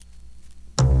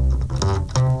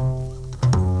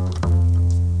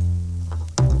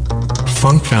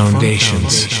Funk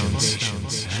Foundations.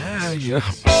 Yeah.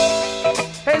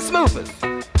 Hey, Smoothers.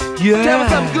 Yeah. Tell me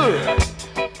something good.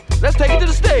 Let's take it to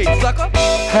the stage, sucker.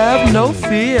 Have no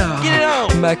fear. Get it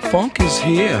on. Mac Funk is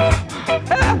here.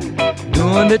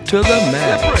 Doing it to the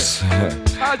max.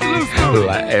 How'd you lose, Smoothie?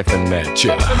 Laughing at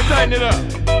ya. Let me tighten it up.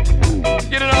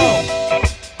 Get it on.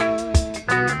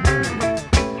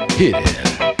 Hit it.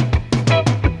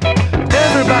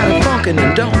 Everybody funkin'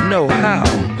 and don't know how.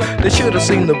 They should have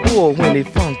seen the bull when he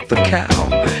funked the cow.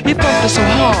 He funked it so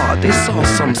hard they saw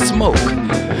some smoke.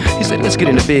 He said, let's get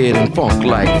into bed and funk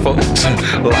like folks.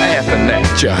 Laughing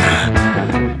at ya.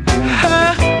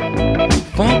 Ha!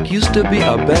 Funk used to be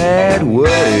a bad word.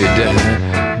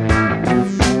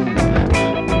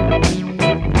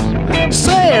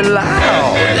 Say it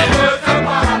loud.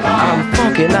 I'm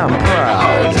funkin', I'm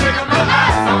proud.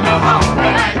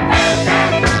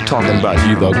 Talking about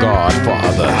you, the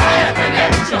godfather,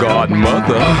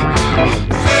 godmother,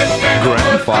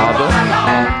 grandfather.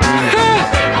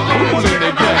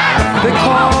 They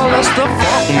call us the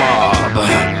funk mob.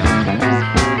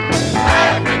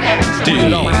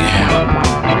 Dig.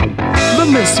 The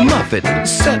Miss Muffet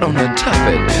sat on her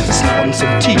tuffet, snorting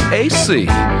some TAC.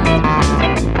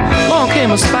 Long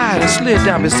came a spider, slid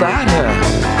down beside her.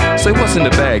 Say, what's in the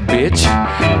bag, bitch?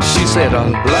 She said,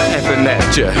 I'm laughing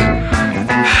at ya.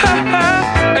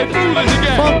 Hey,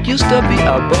 funk used to be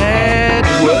a bad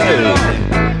word.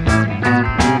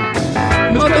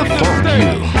 Motherfuck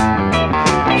you.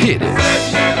 Hit it.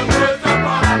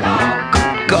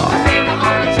 God.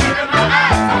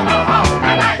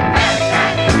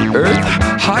 Earth,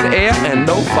 hot air, and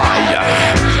no fire.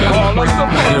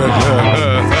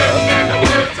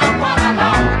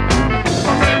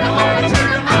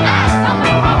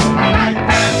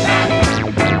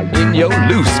 In your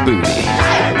loose booty.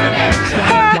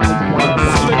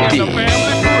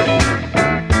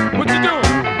 What you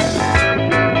doing?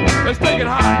 Let's take it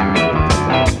high.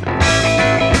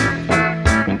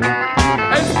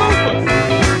 Hey, Smoothers.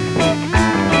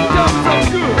 Tell me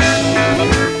something good.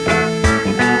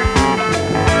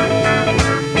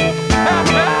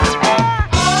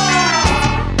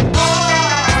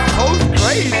 Those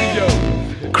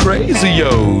crazy-os.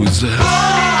 Crazy-os.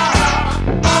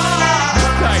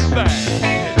 Type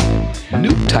thing.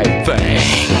 New type thing.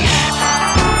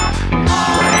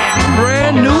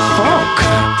 Brand new funk.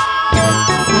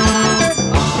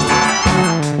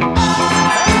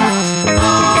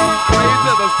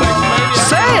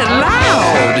 Say it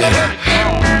loud.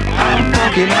 I'm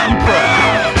funkin', I'm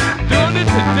proud.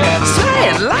 Say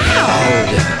it loud. I'm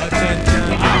funkin', I'm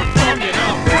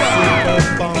proud.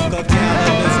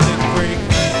 Super-funk-a-ga-la-listic freak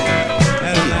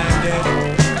has landed.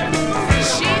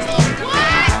 She's a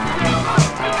what?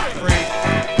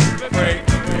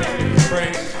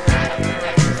 Freak.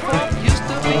 Used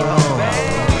to be a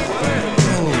bad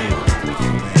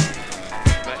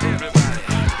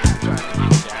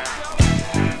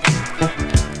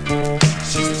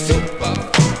She's a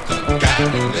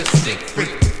super-funk-a-ga-la-listic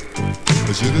freak.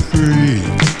 She's a freak.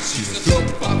 She's a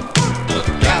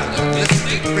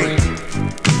super-funk-a-ga-la-listic freak.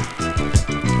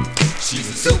 She's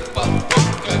a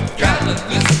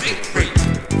super-funk-a-ga-la-listic freak.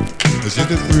 She's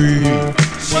a freak.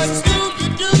 What do you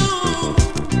do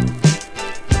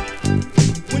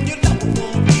when your lover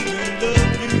won't even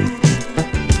love you?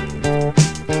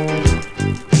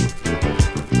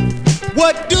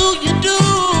 What do you do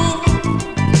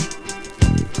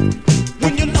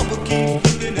when your lover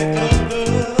keeps looking at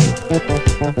others?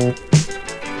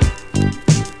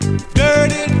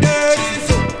 Dirty,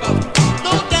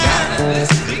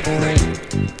 super-funk-a-ga-la-listic freak.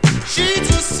 She's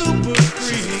a super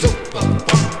freak.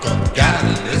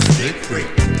 Super-funk-a-ga-la-listic freak.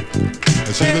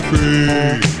 She's a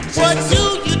freak. What do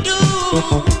you do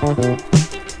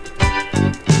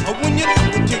when your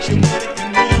lover takes your money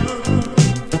and run?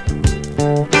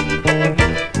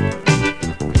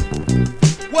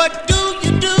 What do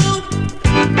you do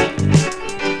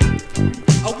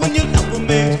when your lover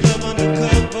makes love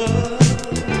undercover?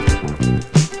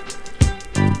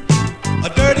 A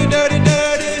dirty, a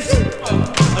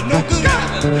no good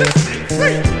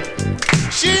freak.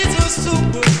 She's a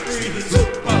super freak.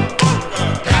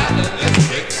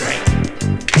 Super-funk-a-ga-la-listic freak.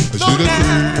 She's a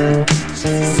freak. She's a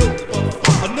super,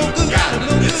 a no good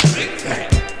freak.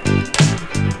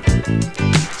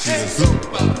 She's a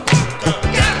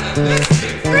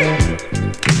super-funk-a-ga-la-listic freak.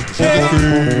 She's a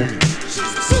freak. She's a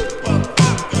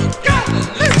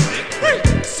super-funk-a-ga-la-listic freak.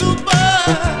 Super.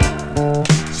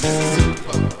 She's a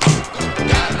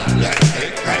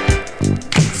super-funk-a-ga-la-listic freak.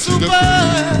 Super.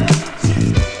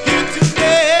 Here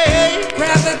today,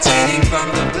 gravitating from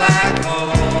the black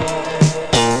hole.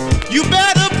 You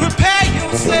better prepare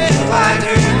yourself. Find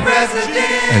her in residence.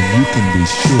 be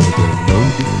sure there's no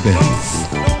defense.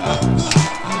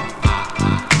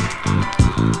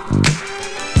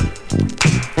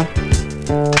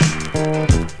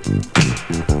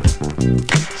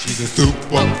 She's a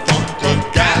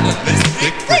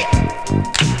super-funk-a-ga-la-listic freak.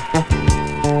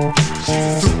 She's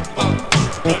a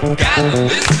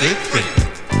super-funk-a-ga-la-listic freak.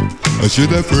 She's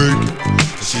that freak.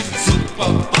 She's a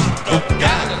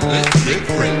super-funk-a-ga-la-listic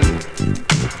freak.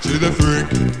 She's that freak.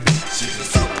 She's a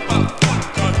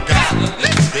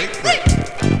super-funk-a-ga-la-listic freak.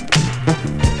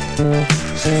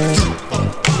 She's a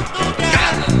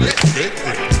super-funk-a-ga-la-listic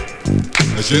freak.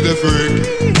 She's that freak.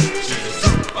 She's a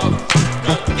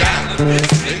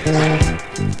super-funk-a-ga-la-listic freak.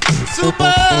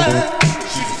 Super.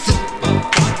 She's a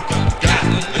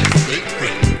super-funk-a-ga-la-listic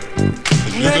freak.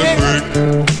 She's that freak.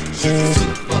 She's a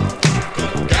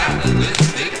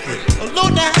super-funk-a-ga-la-listic freak. Low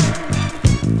down.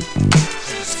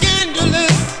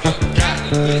 Scandalous.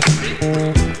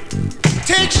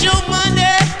 Takes your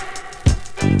money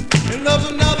and loves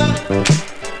another.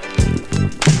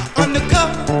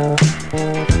 Undercover.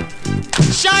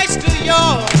 Shyster,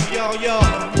 y'all.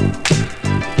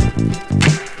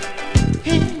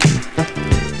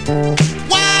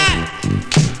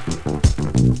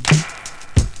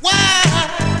 Why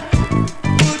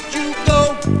would you go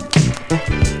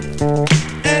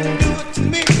and do it to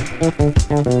me?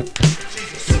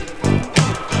 She's a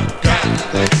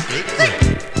super-funk-a-ga-la-listic freak.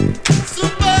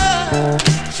 Super.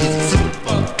 She's a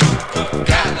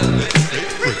super-funk-a-ga-la-listic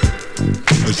freak.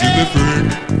 She's a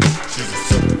freak. She's a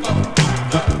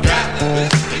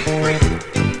super-funk-a-ga-la-listic freak.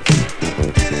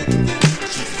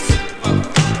 She's a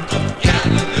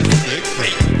super-funk-a-ga-la-listic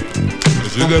freak.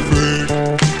 She's a freak.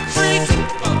 Freak.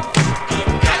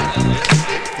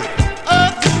 Super-funk-a-ga-la-listic freak.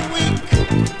 Of the week.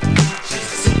 She's a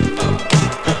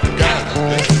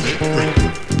super-funk-a-ga-la-listic freak.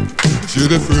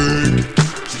 She's a freak.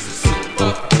 She's a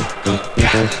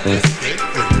super-funk-a-ga-la-listic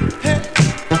freak.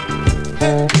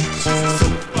 She's a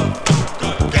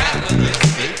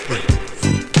super-funk-a-ga-la-listic freak.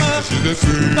 She's a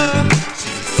freak.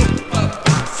 She's a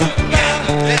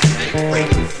super-funk-a-ga-la-listic freak.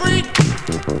 Freak.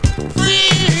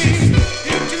 Freak.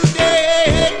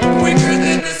 Today. Quicker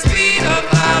than the speed of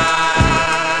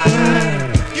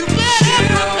light. You better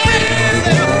prepare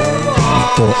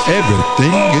For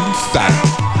everything in sight.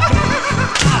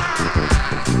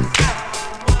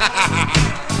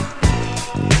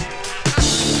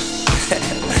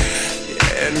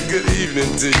 And good evening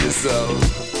to you, so.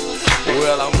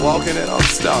 Well, I'm walking and I'm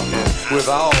stalking with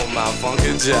all my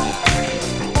funky jive.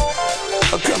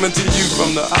 I'm coming to you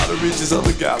from the outer reaches of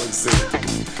the galaxy,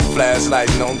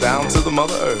 flashlighting on down to the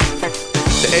Mother Earth.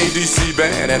 The ADC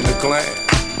band and the clan,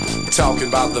 talking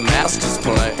about the master's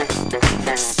plan.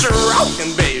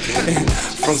 Stroking, baby,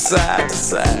 from side to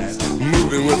side,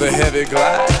 moving with a heavy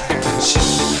glide.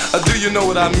 Do you know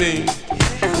what I mean?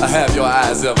 Have your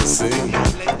eyes ever seen?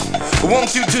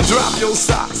 Want you to drop your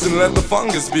socks and let the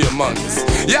fungus be among us.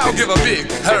 Y'all give a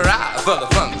big hurrah for the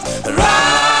fungus.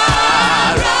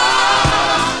 Hurrah,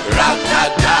 hurrah, hurrah,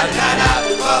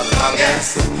 for the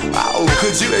fungus. Oh,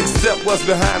 could you accept what's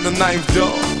behind the ninth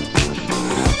door?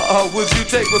 Or would you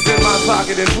take what's in my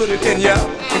pocket and put it in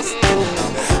yours?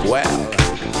 Well,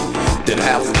 then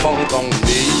have some funk on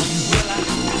me.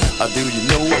 Do you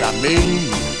know what I mean?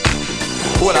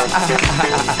 Well, I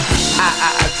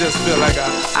just feel like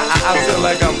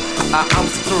I'm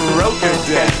stroking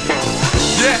that.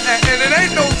 Yeah, and it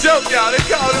ain't no joke, y'all. They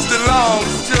call this the long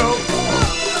stroke.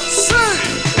 Say,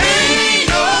 ain't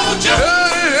no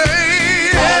joke.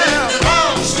 Yeah,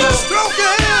 long stroke.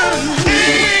 Stroking.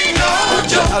 Ain't no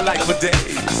joke. I like for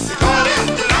days. Call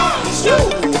it the long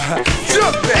stroke.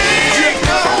 Jump back. Ain't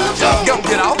no joke. Gonna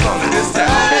get off on it this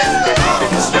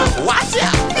time. Watch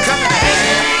out. Come back.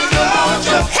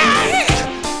 Hey!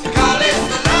 Call it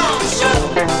the long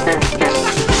stroke.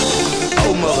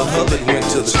 Old Mother Hubbard went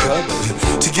to the cupboard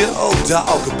to get old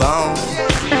dog a bone.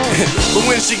 But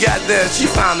when she got there, she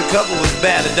found the cover was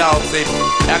bad. The dog said,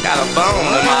 I got a bone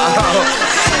in my home.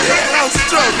 Yeah, I'm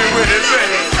stroking with it,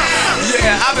 baby.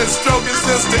 Yeah, I've been stroking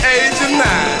since the age of 9.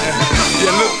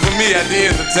 Yeah, look for me at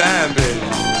the end of time, baby.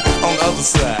 On the other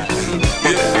side.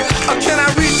 Yeah. Can I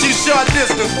reach you short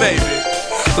distance, baby?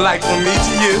 Like from me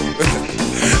to you.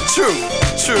 True.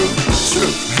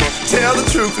 Tell the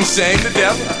truth and shame the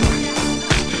devil.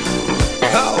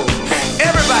 Oh,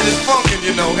 everybody's funkin',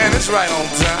 you know, and it's right on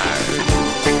time.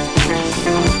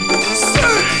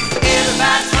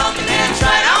 Everybody's funkin' and it's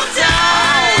right on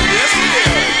time. Oh, yes it is.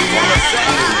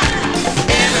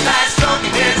 Everybody's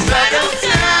funkin' and it's right on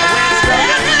time.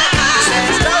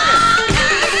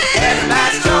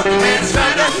 Everybody's funkin' and it's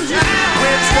right on time.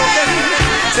 When it's smoking,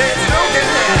 say it's smoking.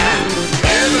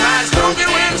 Everybody's smoking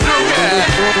when it's smoking.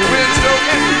 When it's smoking.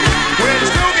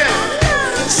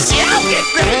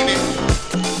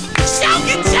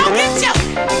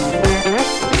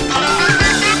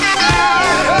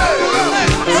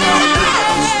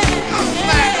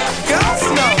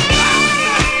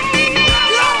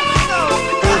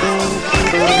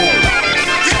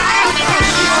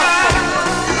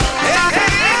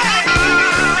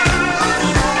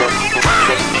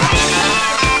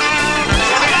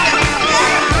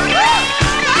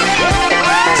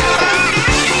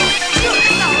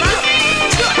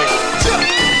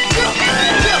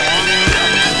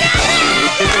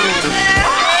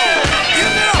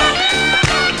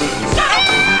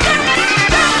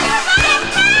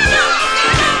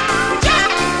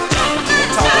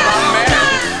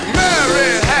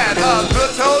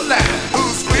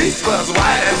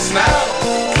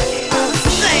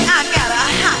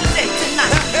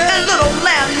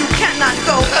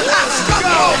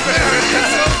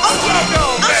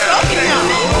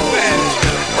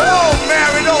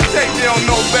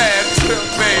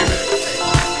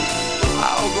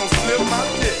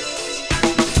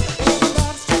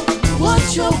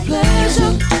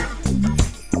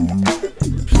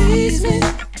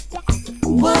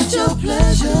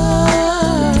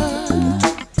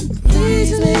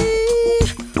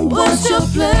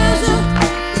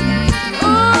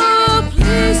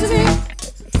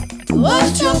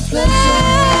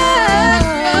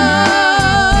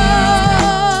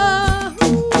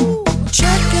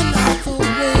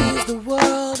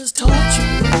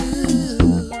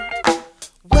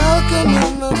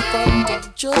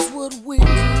 just what we do.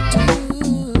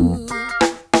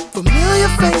 Familiar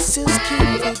faces keep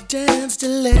the dance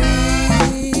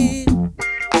delayed.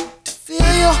 To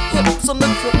feel your hips on the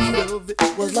crush of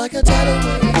it was like a tidal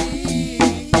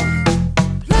wave.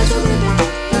 Pleasure in it,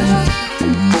 pleasure.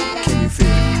 Can you feel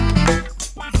it?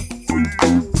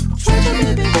 Treasure,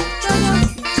 baby, treasure.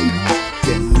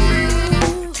 Get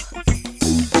real.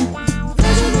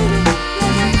 Pleasure, baby,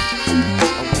 pleasure.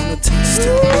 I wanna taste it.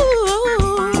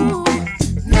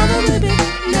 Never, baby,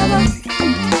 never.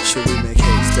 Should we make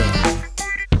haste up?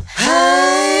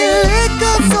 Hey,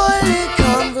 liquor for the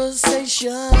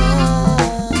conversation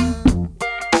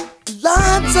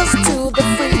leads us to the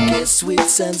freaky sweet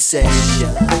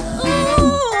sensation.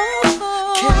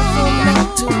 Careful not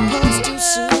to pause too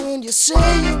soon. You say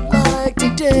you like to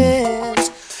dance,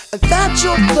 and that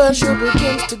your pleasure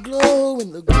begins to glow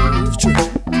in the groove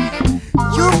track.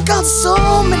 You've got so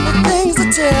many things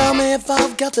to tell me if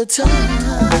I've got the time.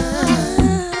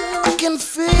 I can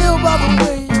feel by the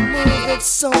way you move that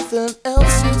something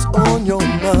else is on your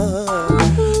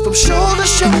mind. From shore to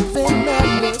shopping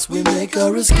madness, we make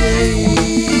our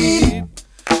escape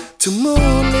to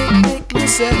moonlit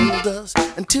necklace and dust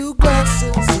and 2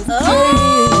 glasses of cream.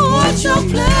 Oh, what's your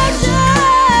pleasure?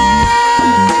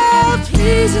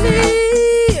 Please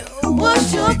me.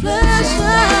 What's your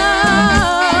pleasure?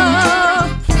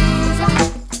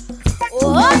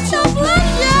 What's your pleasure?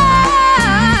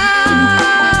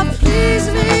 Please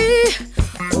me.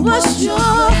 What's your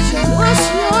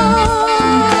pleasure?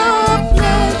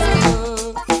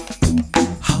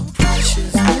 How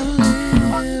precious your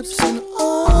lips and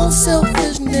all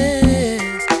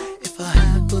selfishness. If I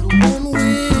had but one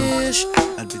wish,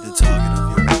 I'd be the target of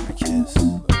your every kiss.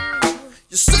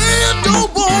 You say you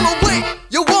don't wanna wait,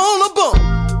 you wanna bump.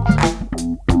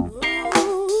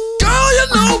 Girl, you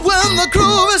know when the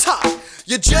groove is hot,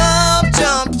 you jump,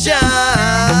 jump, jump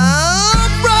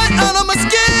right out of my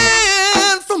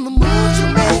skin. From the moves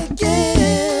you're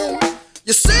making,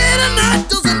 you say the night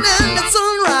doesn't end at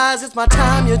sunrise. It's my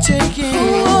time you're taking.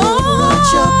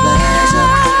 What's your pleasure?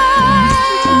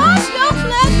 What's your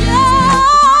pleasure?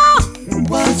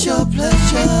 What's your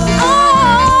pleasure?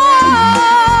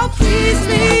 Oh, please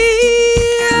me.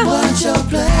 What's your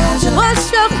pleasure?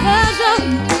 What's your pleasure?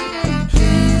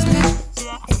 Please me.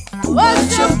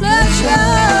 What's your pleasure?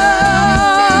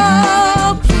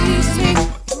 Please me.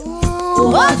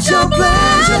 What's your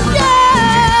pleasure?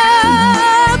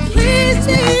 Please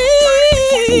me.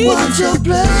 What's your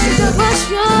pleasure? What's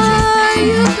your,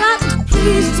 you got to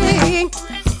please me.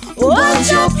 What's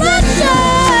your pleasure?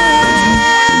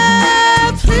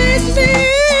 Please me.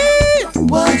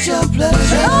 What's your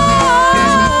pleasure?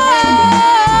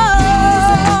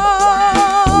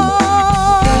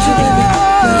 Pleasure, baby,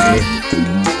 pleasure.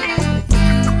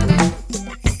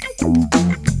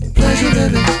 Pleasure,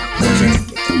 baby, pleasure.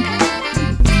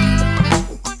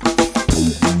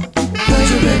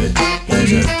 Pleasure, baby,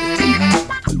 pleasure.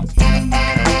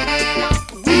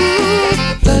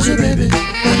 Pleasure, baby, pleasure.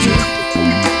 Pleasure, baby,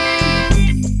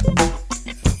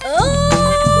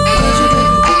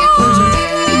 pleasure.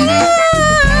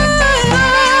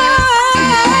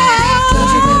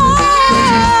 Pleasure, baby,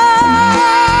 pleasure.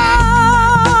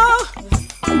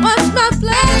 What's my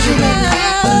pleasure?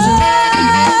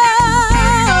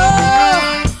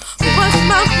 What's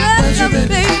my pleasure,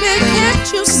 baby? Can't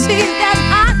you see that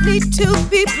I need to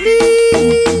be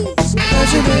pleased?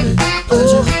 Pleasure, baby,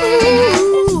 pleasure.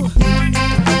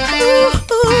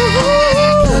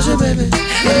 Pleasure, baby,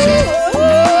 pleasure.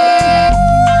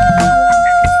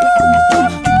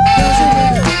 Pleasure,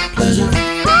 baby, pleasure. Pleasure,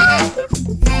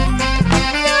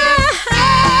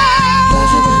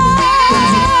 baby,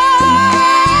 pleasure.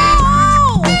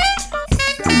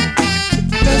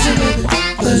 Pleasure, baby,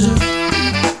 pleasure.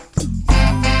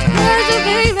 Pleasure,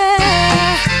 baby.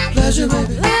 Pleasure,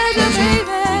 baby, Pleasure, pleasure.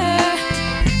 baby.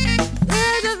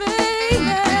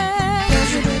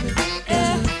 Pleasure, baby.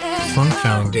 Funk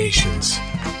Foundations.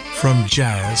 From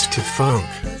jazz to funk,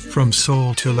 from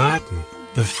soul to Latin,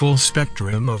 the full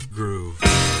spectrum of groove.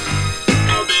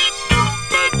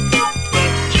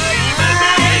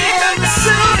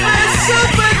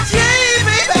 Super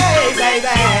Gimme, baby.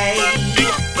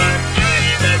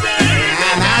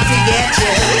 I'm out to get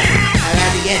you. I'm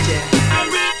out to get you.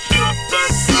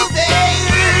 Super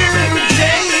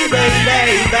Gimme,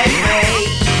 baby.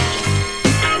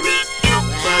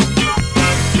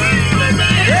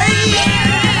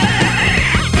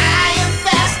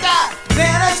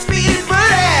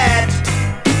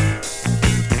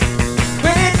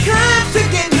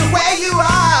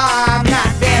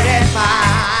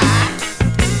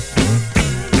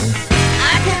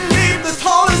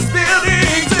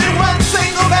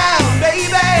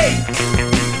 Baby,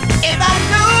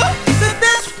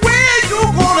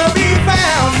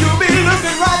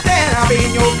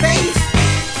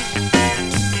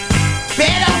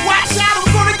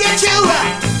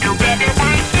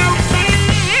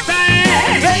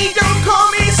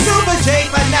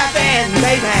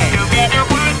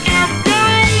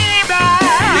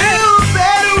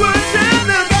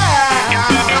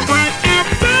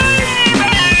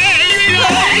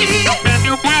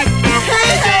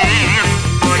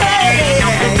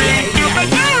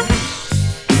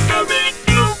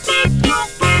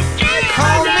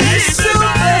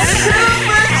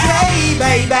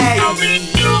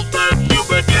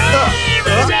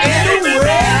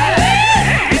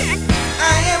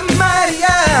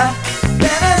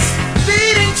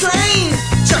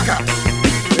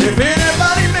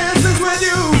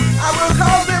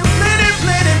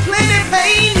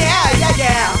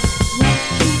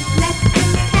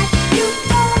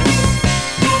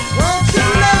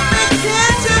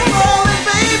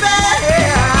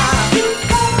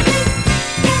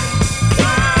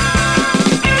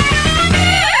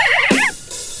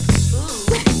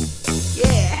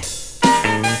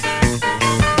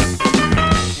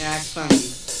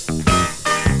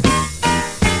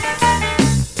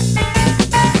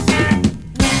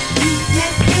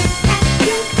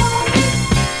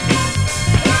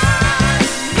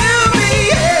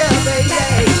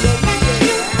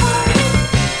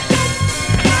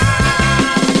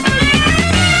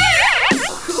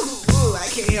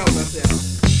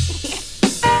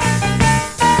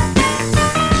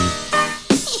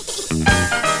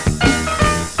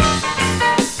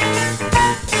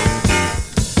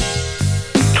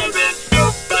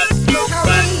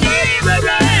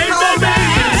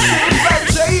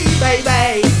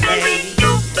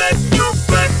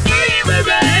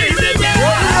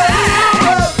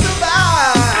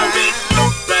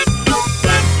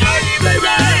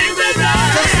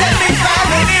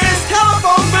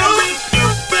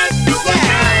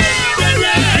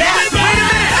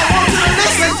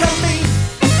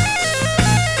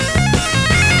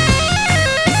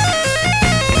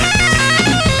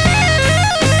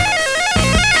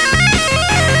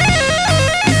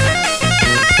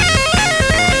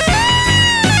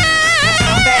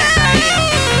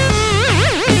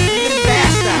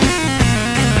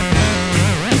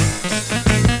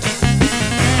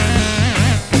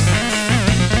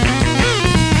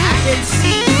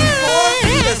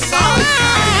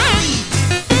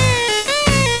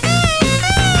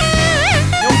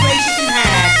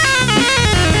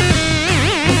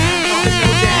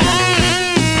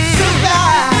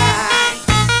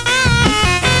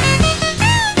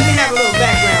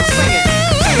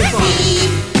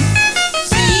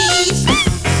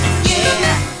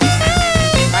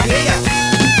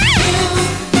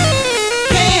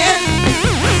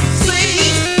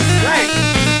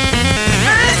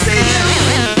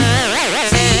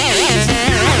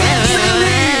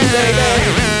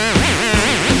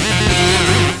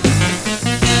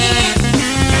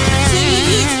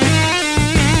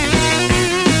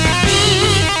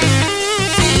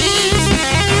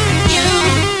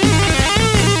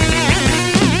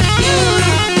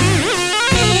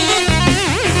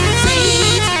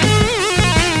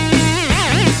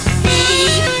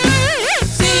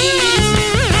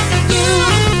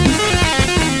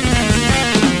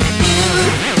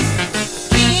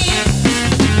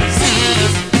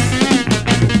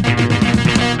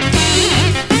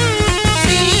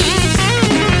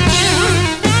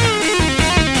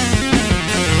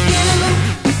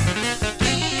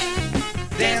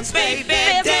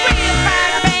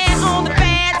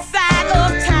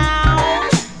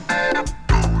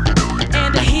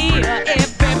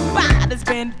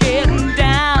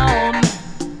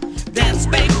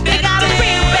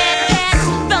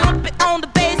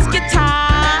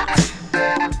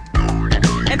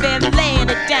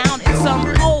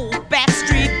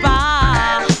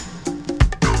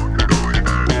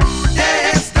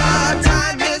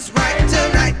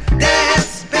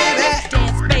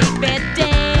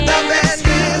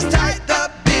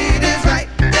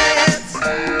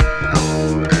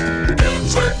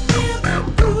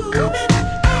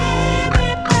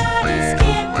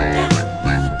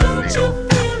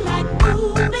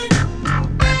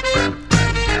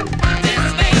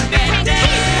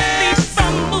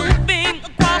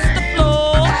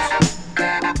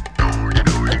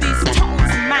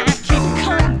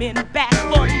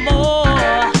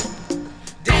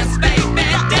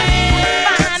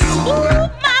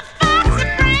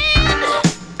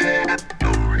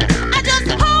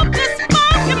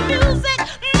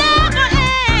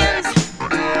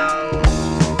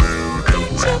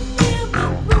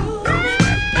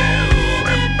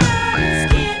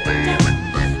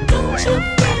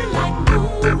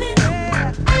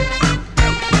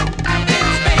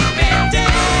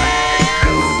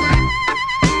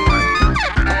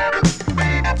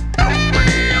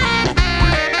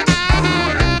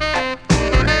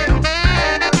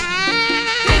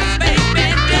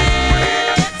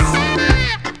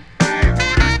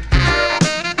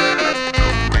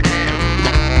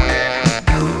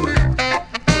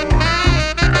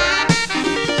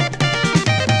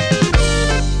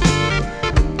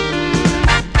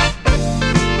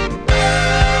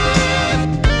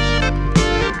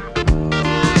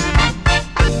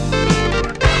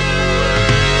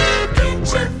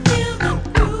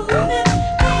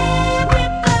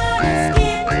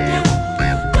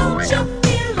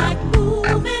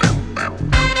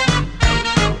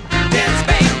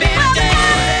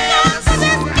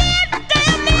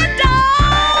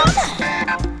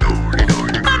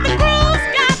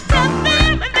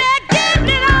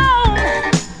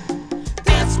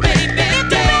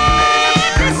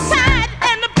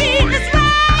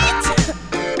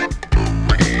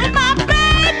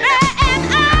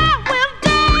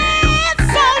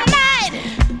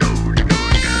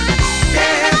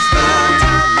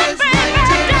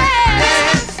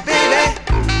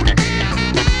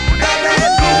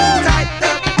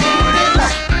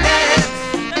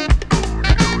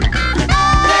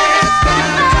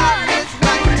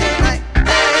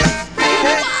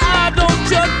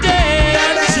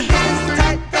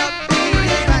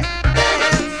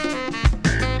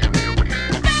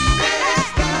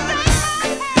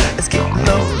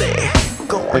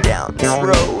 this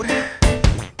road,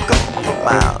 going for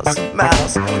miles and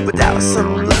miles without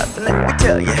some love. And let me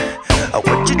tell you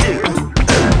what you do.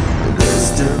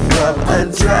 Blister from a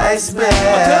dry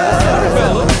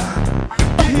spell.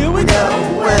 Here we No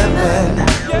women,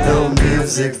 no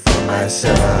music for my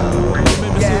soul.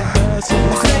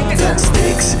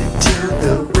 Sticks to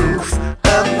the roof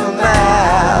of my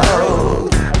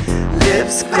mouth.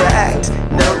 Lips cracked,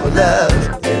 no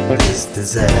love in this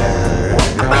desert.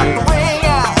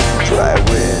 Dry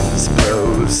winds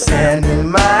blow sand in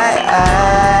my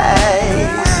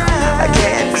eyes. I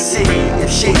can't see if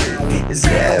she is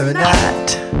there or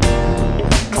not.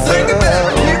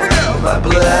 My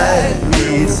blood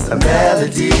needs a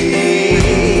melody.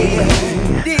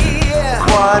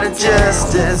 Water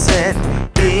just isn't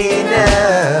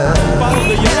enough.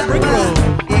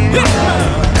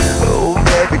 Oh,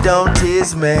 baby, don't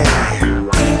tease me.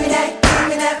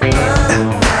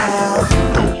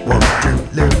 Don't want to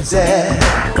lose it.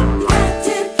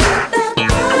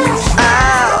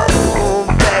 Oh,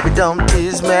 baby, don't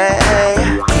tease me.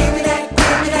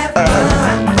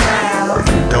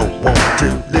 Don't want to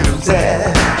lose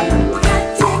it.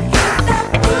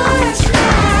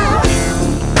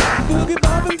 Boogie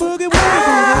boppin', boogie woogie,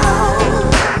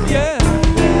 yeah.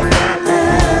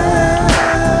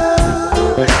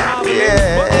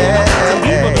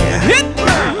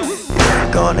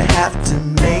 You're gonna have to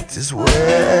make this work.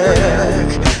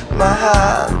 My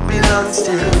heart belongs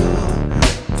to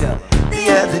the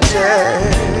other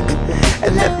jerk.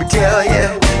 And let me tell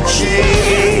you, she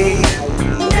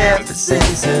never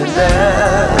sings her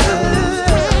love,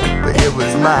 but it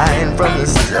was mine from the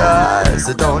start,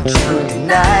 so don't you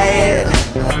deny it.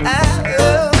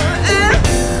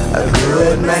 I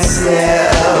put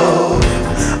myself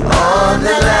on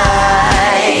the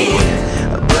line,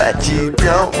 but you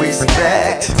don't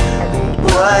respect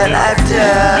what I've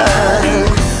done.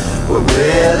 What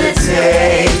will it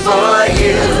take for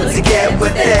you to get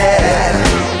with it?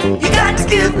 You got to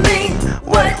give me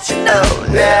what you know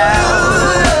now.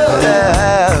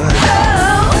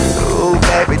 Oh,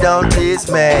 baby, don't tease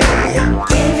me.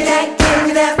 Give me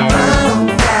that phone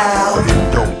now. You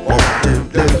don't want to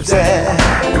lose it.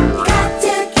 Got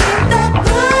to keep that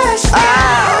push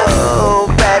now. Oh,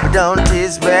 baby, don't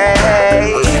tease me.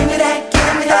 Give me that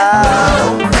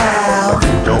phone now.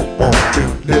 You don't want to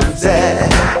lose it.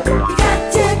 Got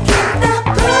to keep that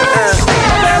push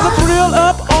now. There's a thrill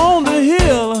up on the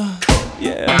hill,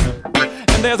 yeah.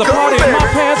 And there's a party in my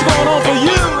pants going on for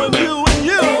you and you and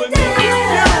you and you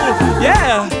and you,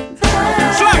 yeah.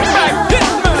 Slapbak, hit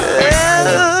me.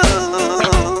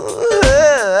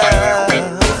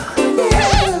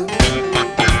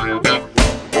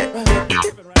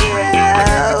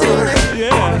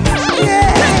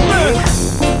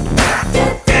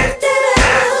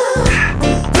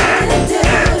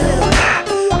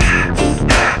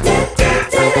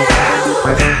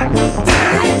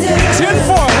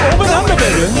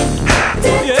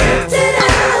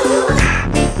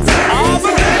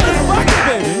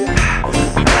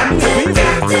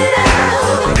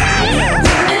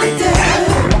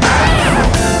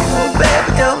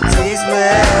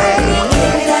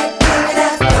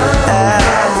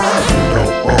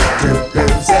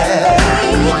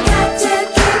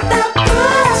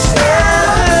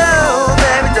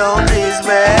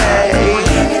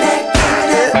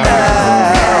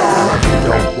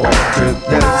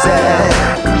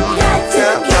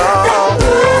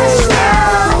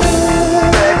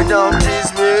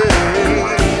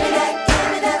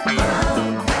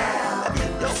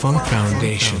 Funk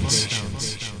Foundations.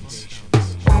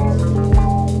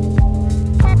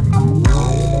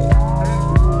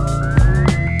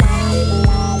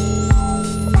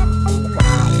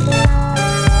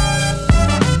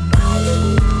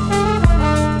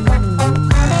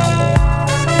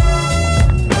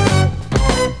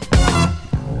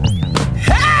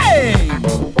 Hey,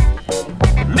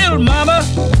 little mama,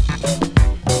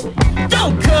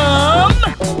 don't come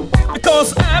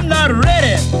because I'm not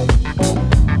ready.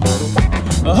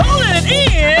 Holding it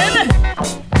in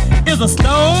is a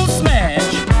stone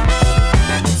smash.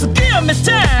 So give me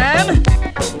time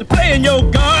to play in your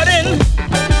garden,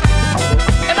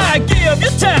 and I give you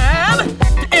time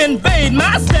to invade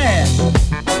my stash.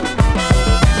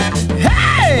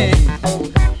 Hey,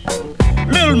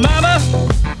 little mama,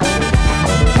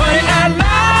 honey, I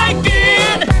like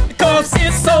it because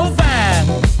it's so fine.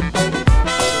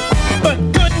 But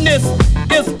goodness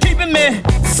is keeping me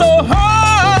so hard.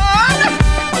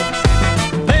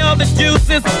 The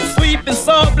juices sweeping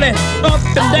softly up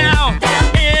and down,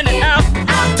 in and out,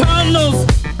 tunnels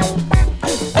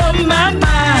of my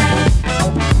mind.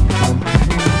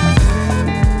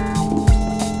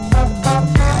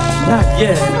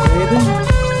 yet, baby.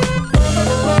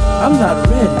 I'm not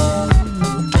ready.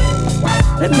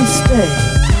 Let me stay.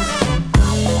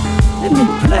 Let me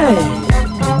play.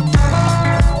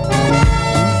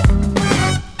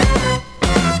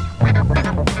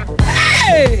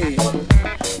 Hey!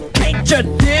 Can't you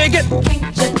dig it?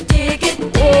 Can't you dig it?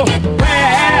 Oh,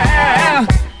 where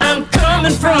I'm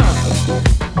coming from.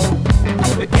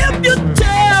 If you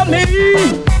tell me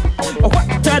what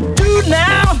to do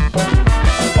now,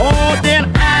 oh, then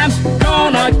I'm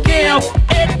gonna give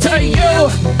it to you.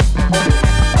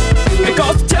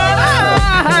 Because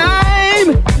time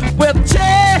will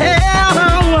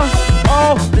tell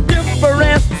all the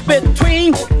difference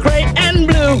between gray and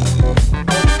blue.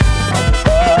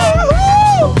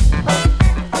 Ooh,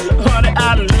 honey, I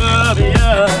love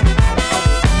you.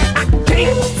 I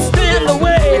can't stand the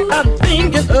way I'm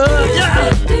thinking of you.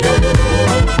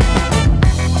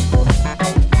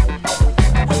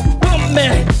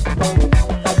 Woman.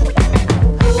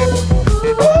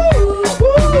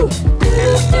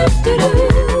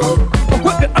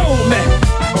 Whip it on me.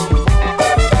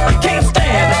 I can't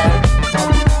stand it.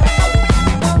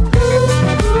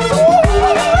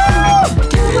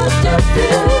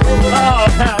 Oh,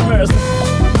 have mercy.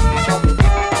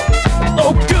 So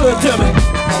good to me.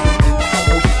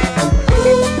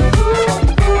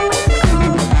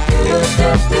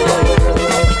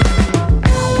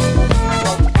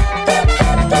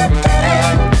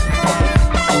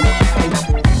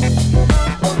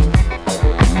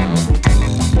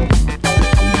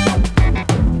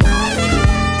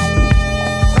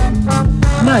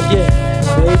 Not yet,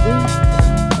 baby.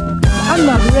 I'm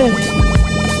not ready.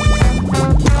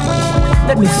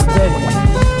 Let me stay.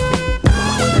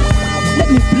 Let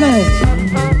me play.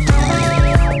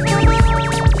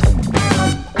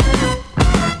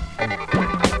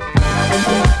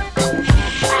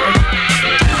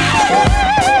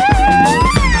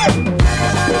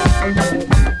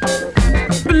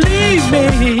 Believe me.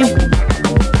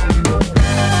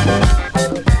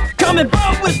 Come and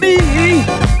bump with me.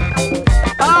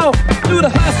 Oh, do the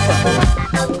hustle.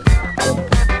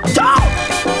 Talk.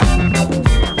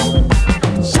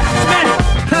 Shots, man.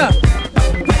 Huh.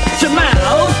 With your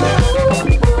mouth.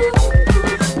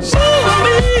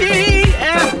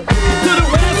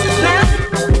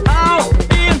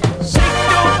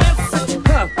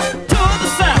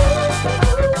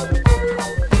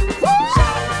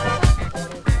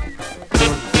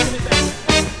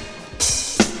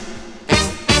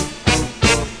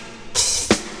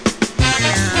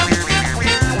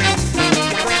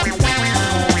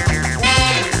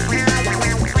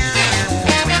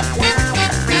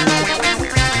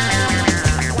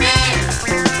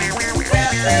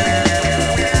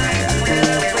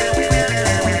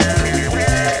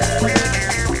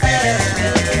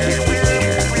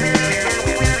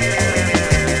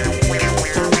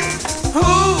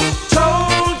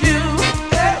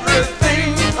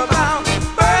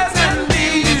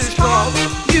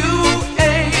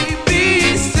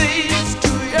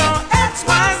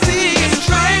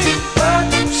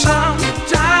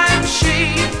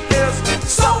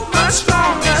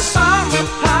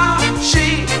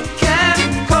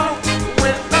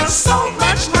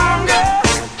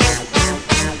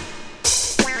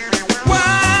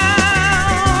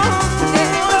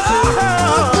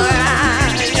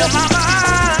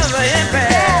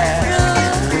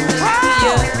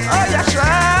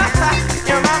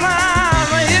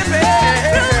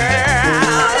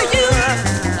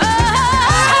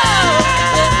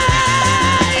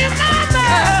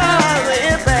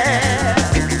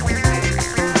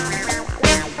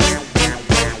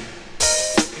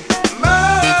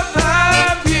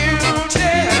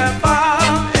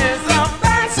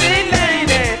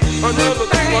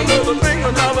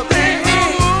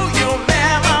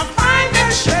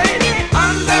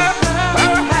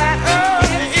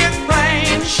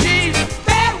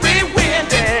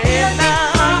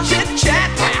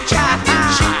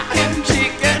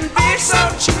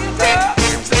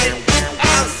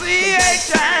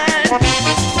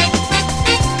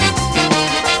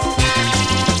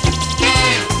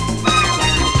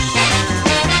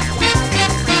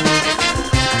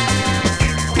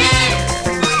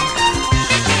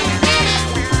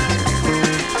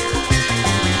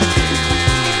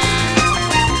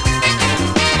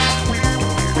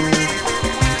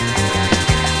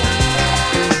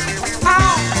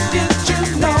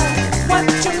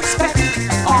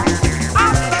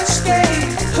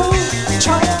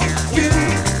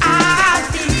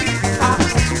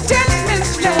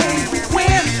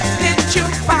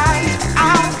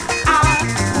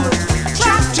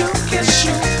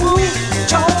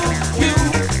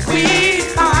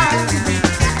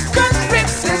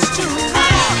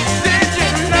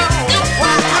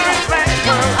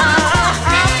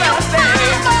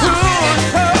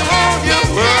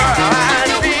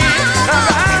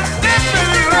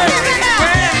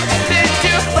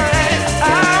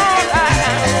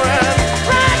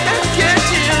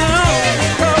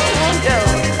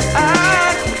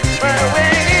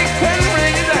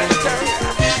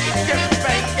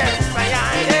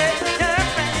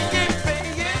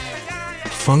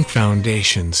 Funk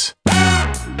Foundations.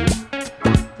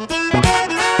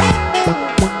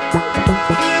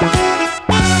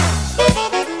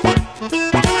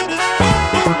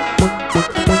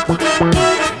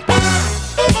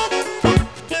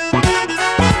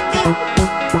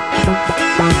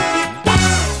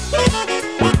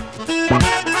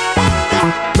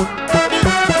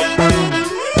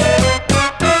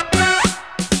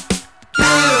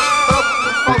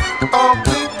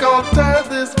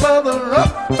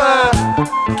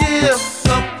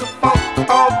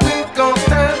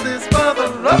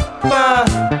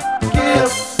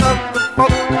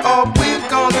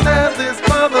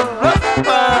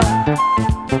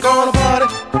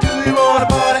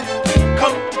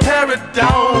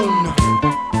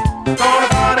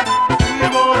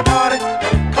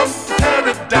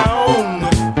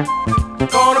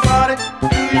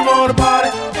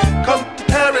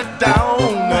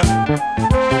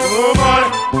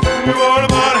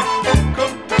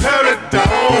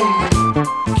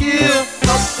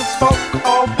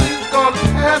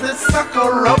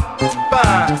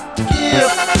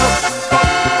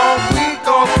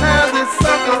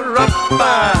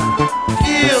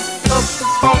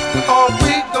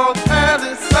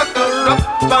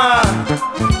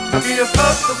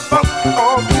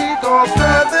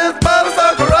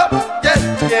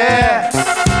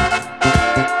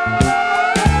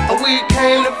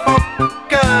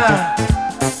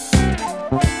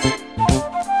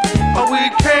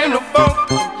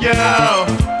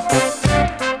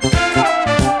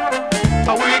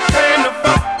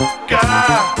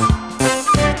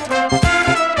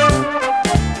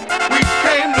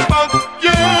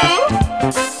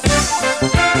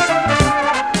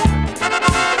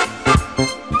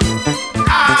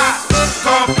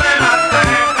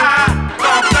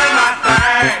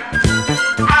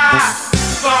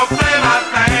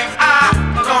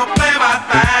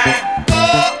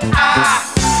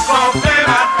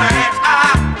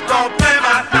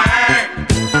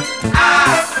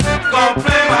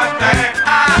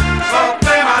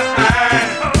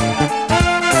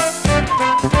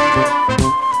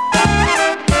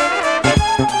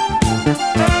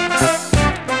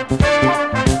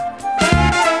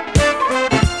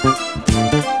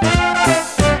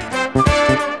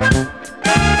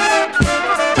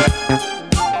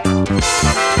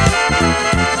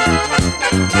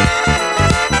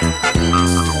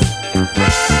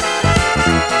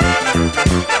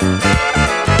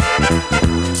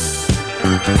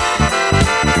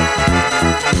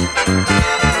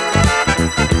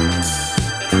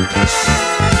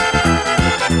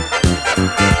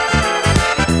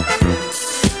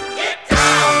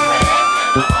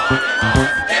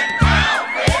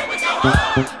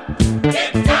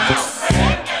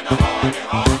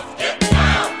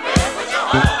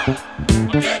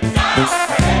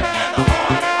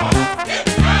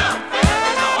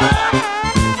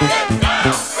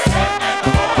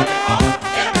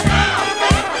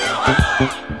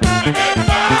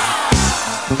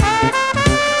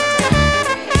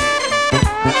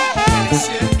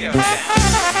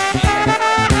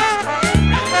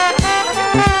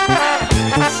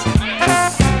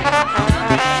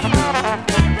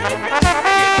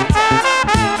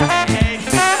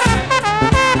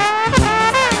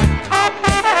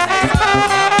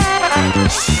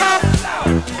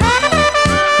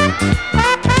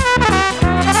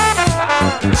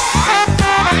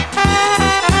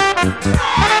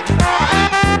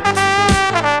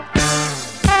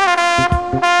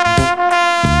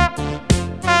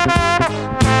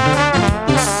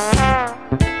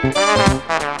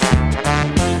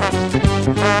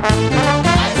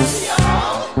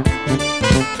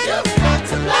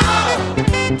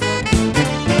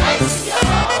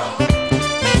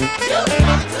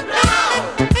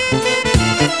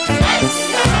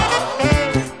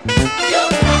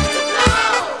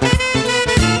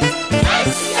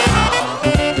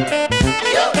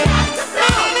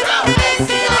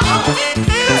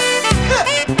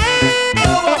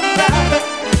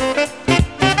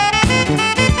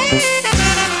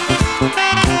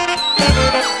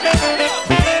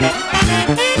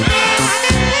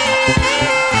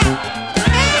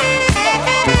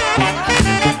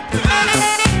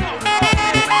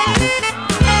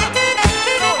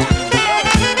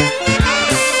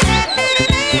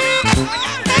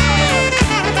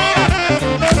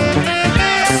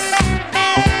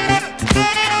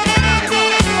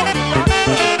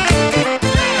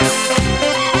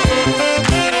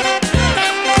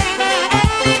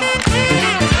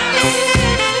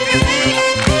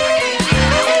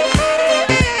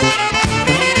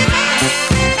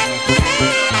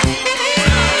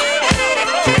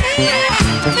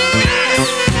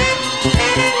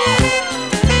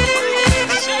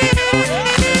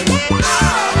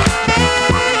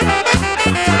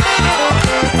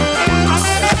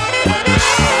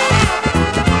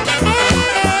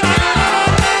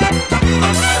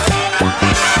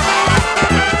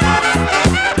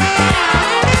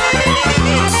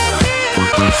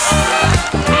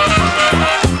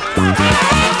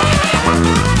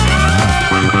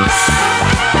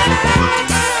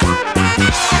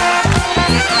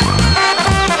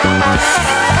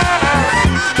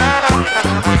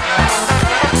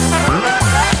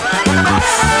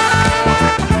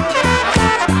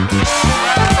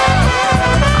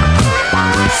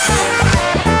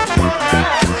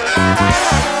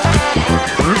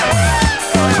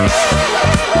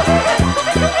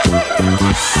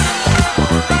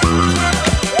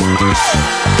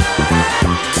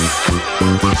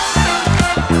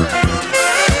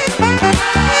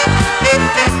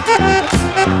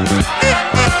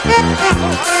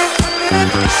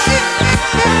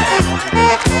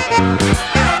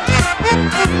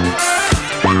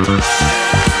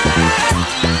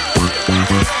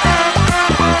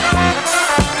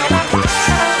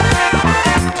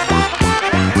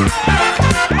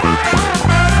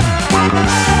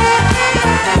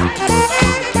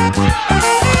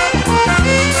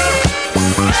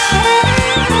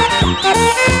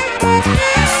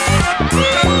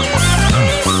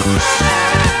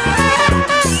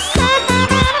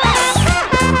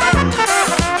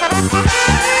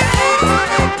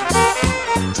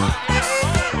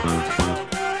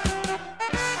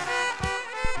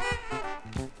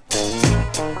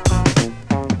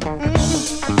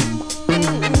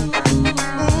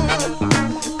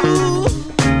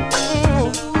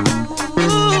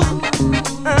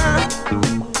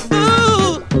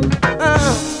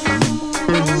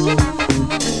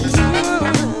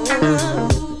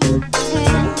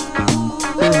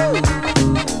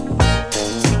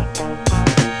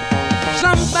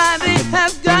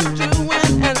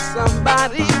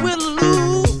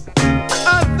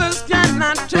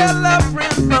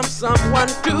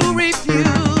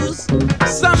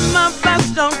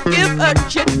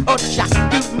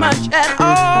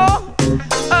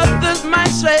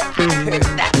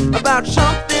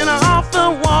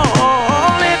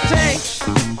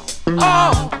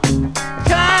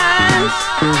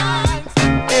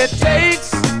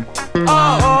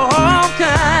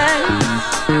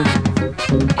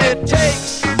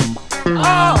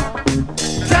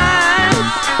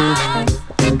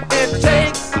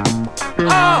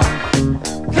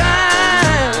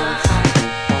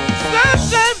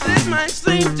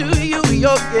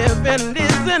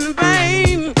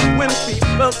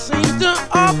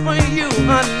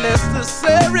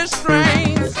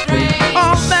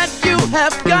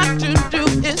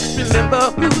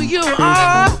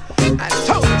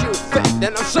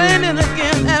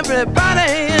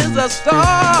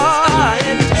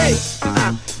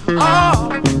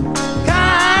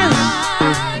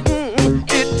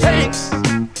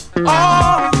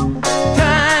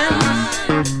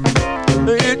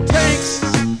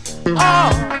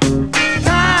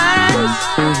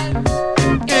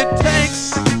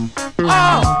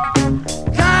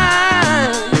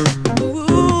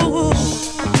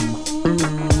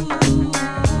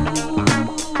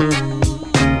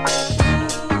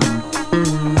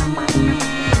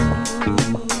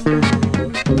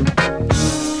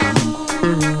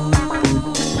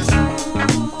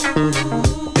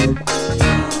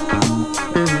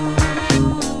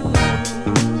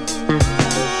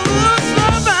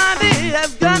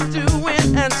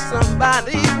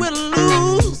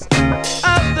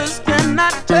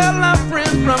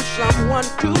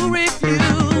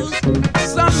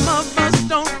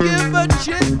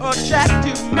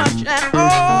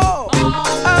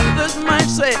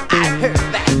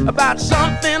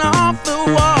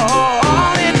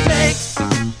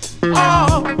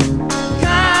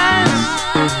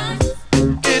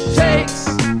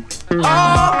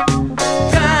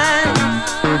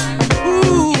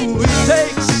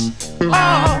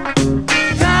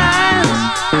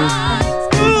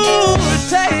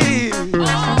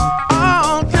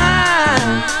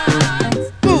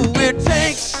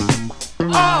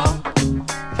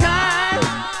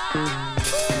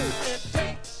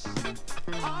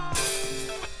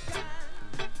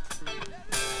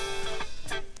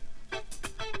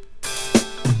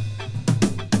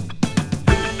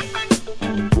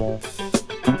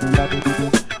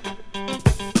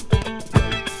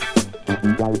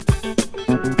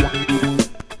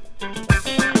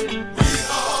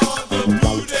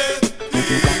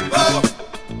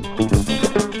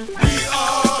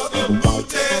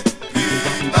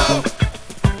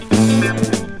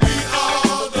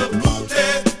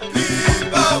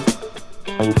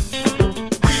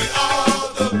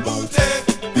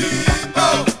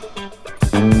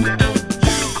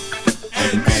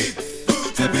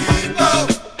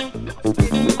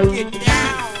 Get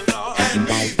down, Lord. And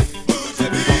me, Bootsy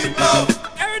people.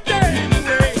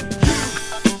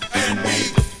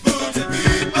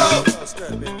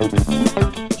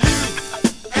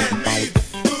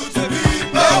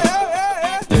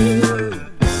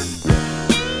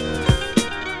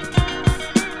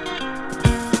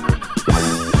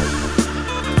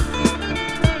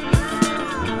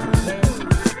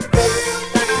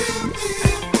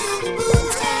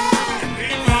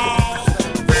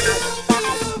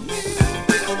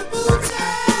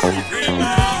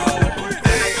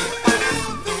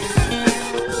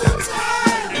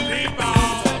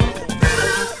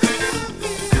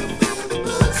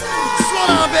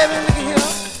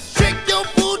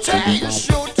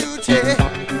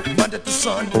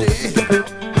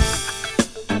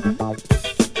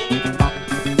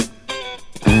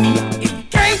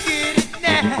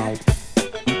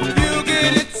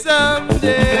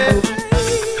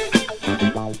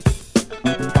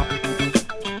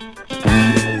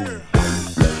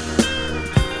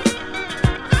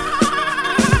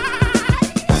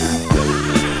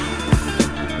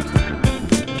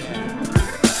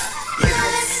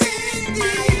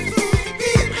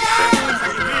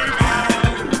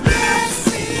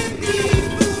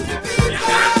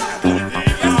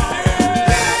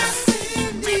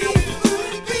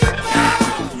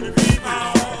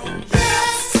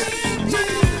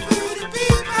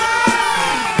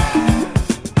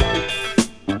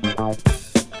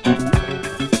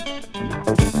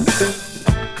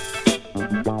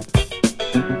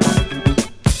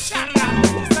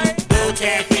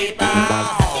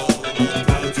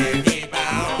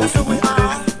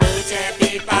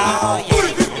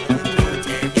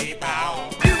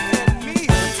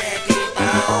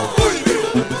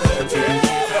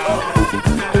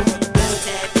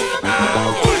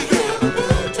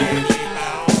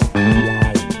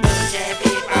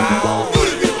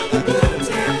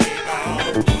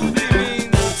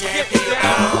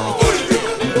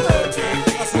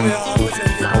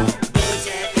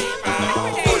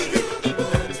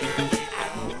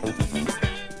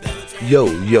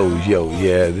 Yo,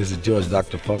 yeah, this is George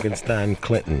Dr. Funkenstein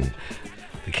Clinton.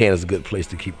 The can is a good place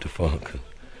to keep the funk.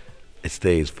 It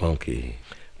stays funky.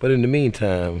 But in the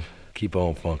meantime, keep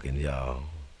on funkin', y'all.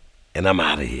 And I'm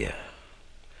out of here.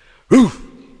 Woo!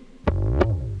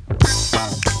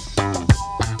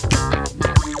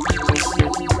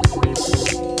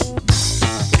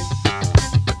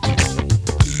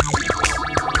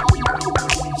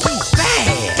 She's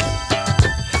bad.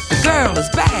 The girl is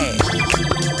bad.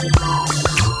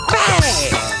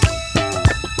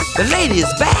 The lady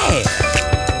is bad.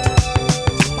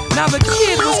 Now the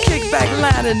kid was kicked back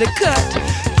lying in the cut,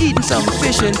 eating some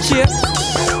fish and chips.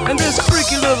 And this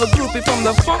freaky little groupie from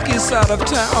the funky side of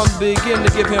town began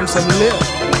to give him some lip.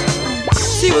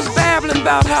 She was babbling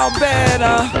about how bad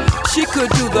she could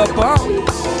do the bump.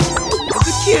 But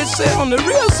the kid said on the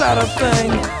real side of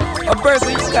things,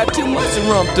 Bertha, you got too much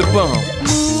rump to bump.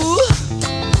 Ooh,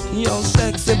 your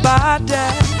sexy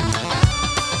body.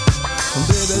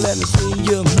 Baby, let me see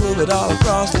you move it all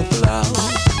across the floor.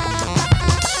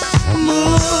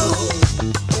 Move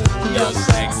your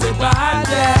sexy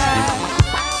body.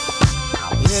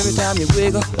 Every time you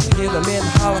wiggle, you hear the men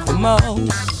holler for more.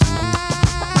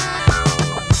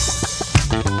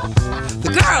 The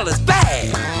girl is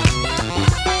bad.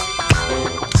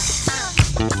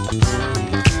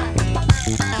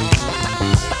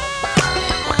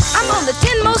 I'm on the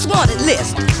 10 most wanted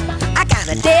list. I got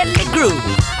a deadly groove.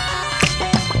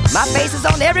 My face is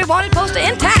on every wanted poster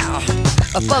in town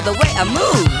for the way I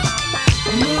move.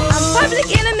 I'm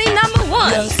public enemy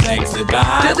 #1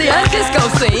 to the Undisco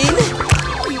scene.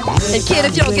 And kid,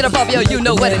 if you don't get up off your you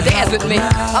know what to dance with me,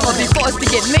 I'm gonna be forced to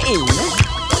get mean.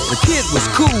 The kid was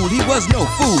cool, he was no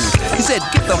fool. He said,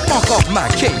 get the funk off my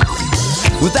cake.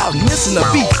 Without missing a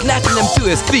beat, snatching him to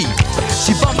his feet,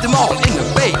 she bumped him all in the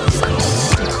face.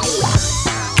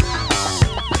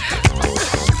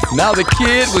 Now the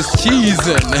kid was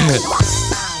cheesing.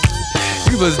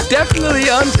 He was definitely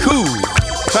uncool,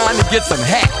 trying to get some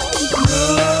hat.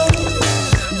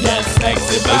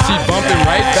 But she bumped him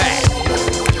right back.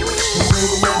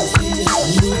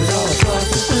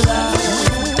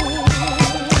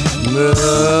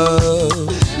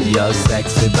 Move your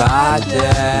sexy body.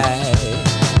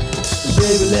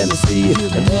 Baby, let me see you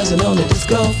dancing on the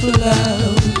disco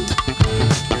floor.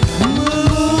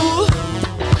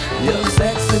 Your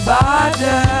sexy body,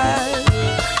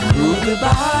 move your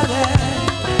body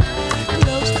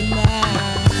close to mine.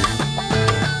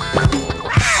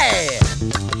 Hey,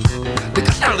 the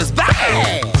girl is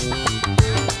bad.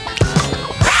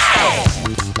 Bad,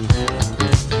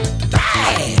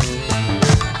 bad,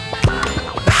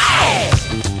 bad.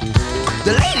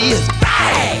 The lady is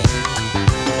bad.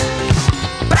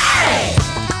 Bad.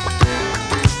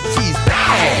 She's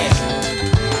bad.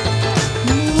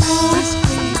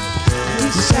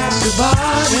 Sexy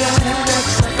body,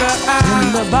 in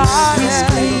the body,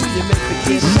 you make the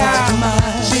kid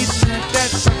shine. She said that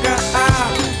sucker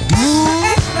out.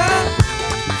 Move,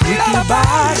 freaky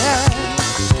body,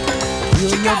 you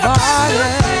in your body,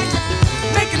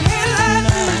 make it headline.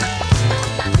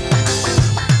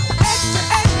 Extra,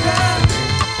 extra,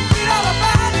 read all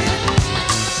about it.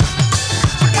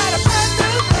 She got a brand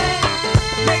new thing,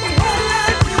 make it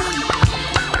headline too.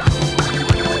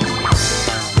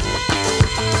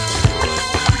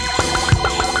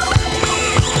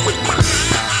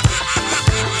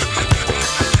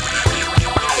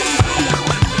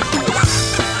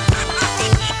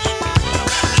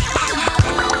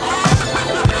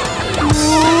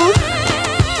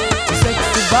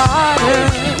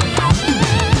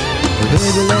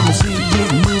 see you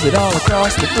move it all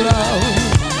across the floor.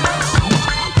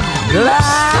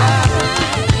 Glide,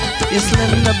 you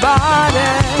slim the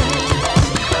body.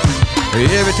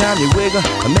 Every time you wiggle,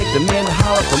 I make the men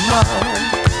holler for more.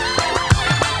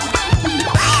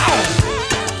 Bad.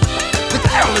 The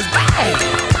girl is bad.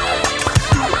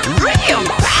 Real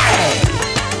bad.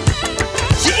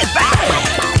 She's bad.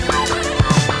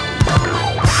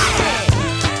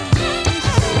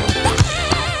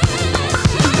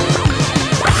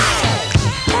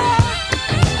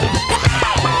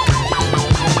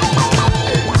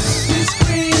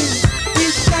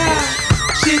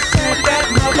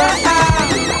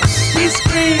 He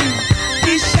screamed,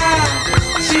 he shot,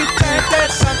 she turned that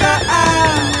sucker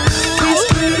out. He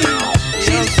screamed,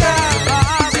 she shot,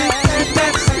 she turned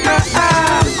that sucker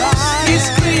out. He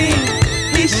screamed,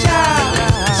 he shot,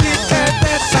 she turned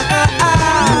that sucker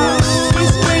out. He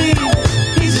screamed,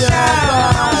 he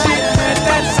shot, she turned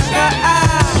that sucker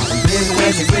out.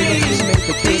 He screamed,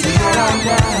 he shot,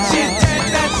 she turned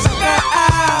that sucker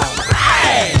out.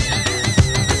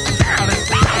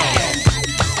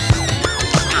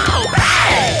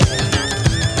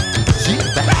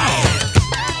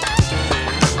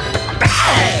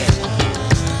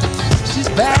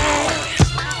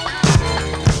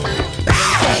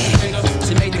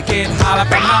 Holla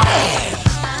for more.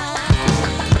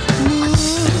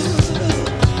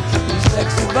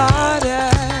 Sexy body.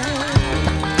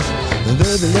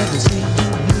 Baby, let me see you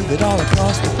move it all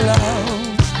across the floor.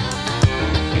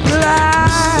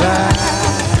 Glide,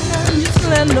 you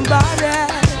slender body.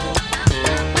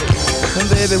 And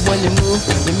baby, when you move,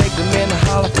 you make the men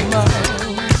holler for more.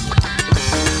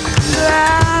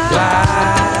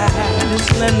 Glide, you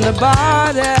slender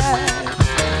body.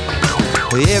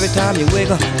 Every time you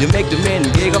wiggle, you make the men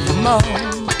giggle for more.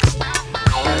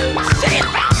 Say it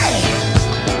right.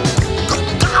 Good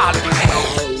God,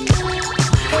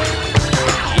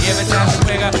 every time you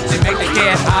wiggle, you make the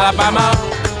kid holler for more.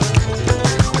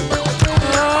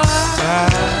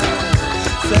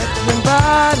 Sexy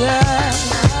body.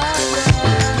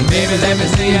 Baby, let me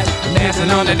see you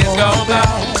dancing on the disco floor.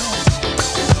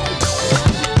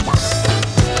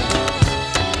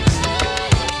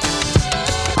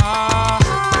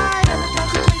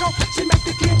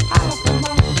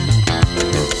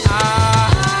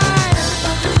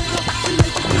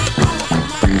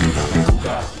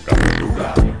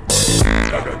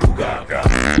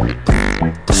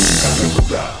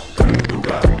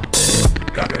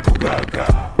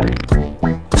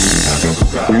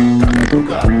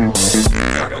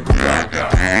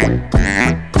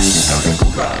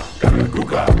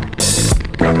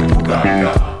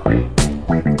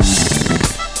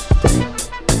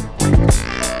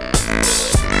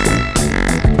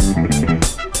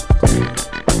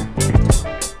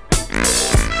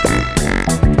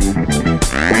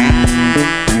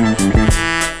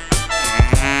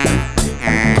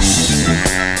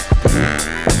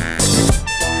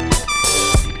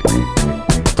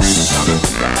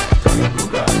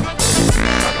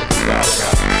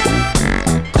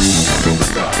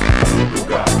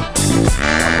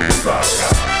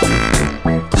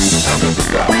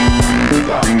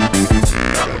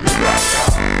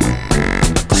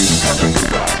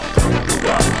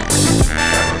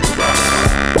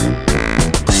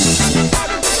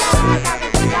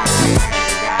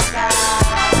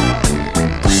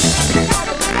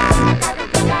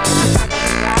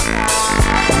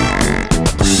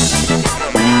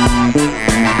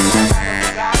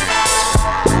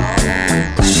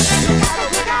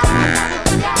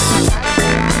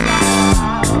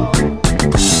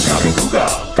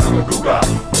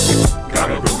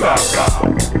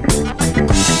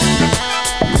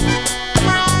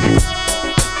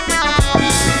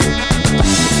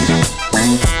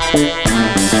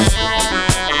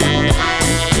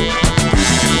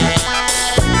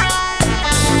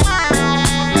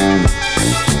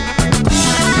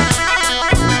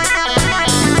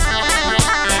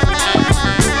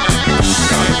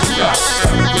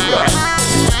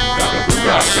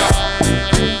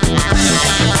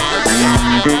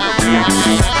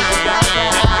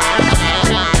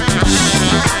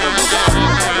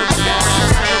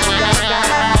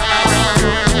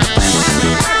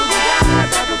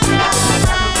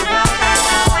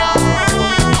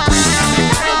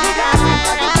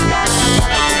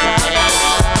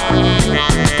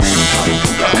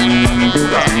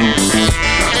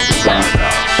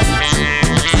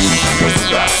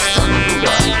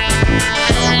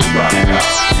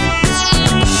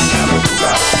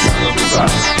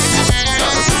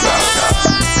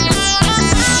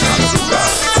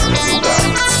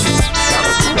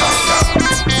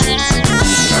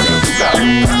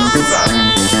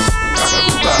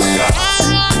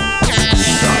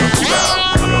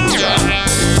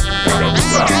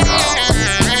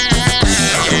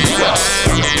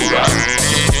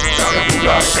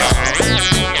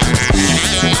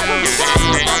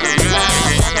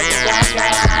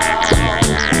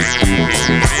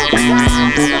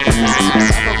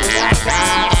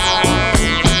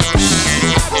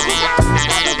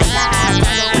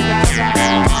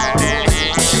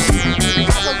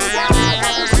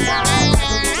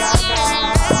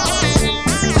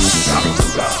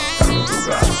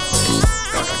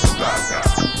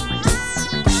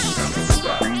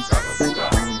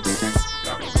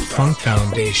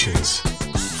 Foundations.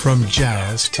 From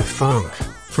jazz to funk,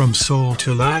 from soul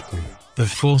to Latin, the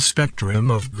full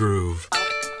spectrum of groove.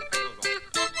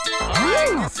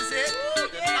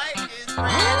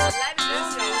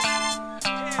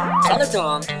 Tell it to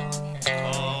him.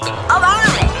 All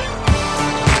right.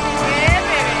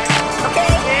 Okay.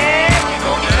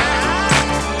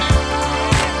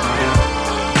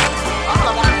 All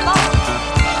about funk.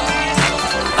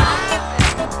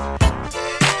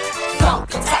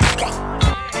 Funkadelic.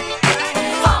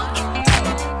 Funk.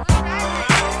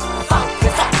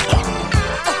 Funkadelic.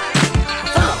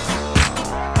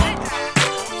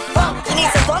 Funk. You need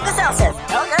some Funkadelicious.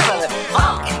 Okay, with it.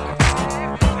 Funk.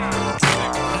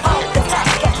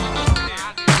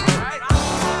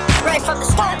 Right from the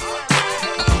start,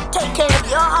 take care of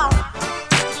your heart.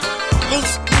 At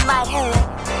least you might have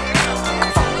a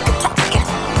Funkadelic.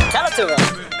 Tell it to her.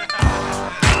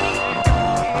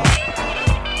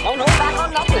 Don't hold back on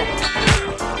nothing.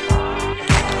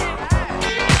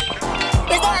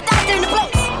 Is there a doctor in the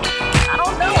place? I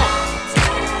don't know.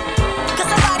 Cause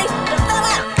somebody fell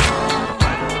out.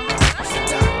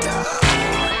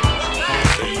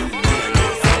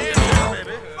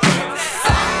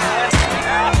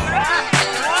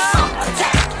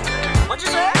 What'd you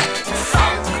say?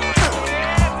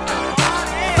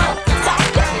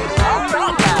 All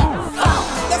right now.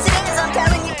 Yes, it is, I'm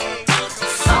telling you.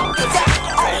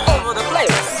 All over the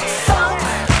place.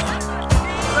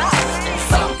 Right.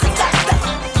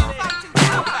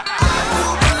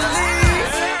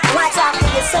 Watch out for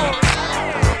yourself.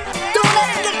 Don't let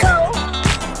it get cold.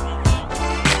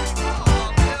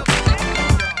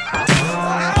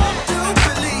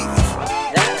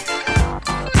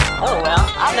 Oh well,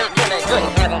 I'm not really good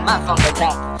at having my funk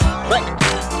attack. But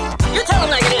you tell him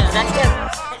like it is, that's good.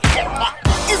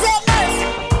 Is that nurse?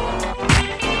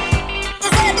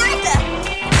 Is that doctor?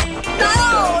 No,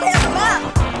 help him out.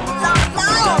 No.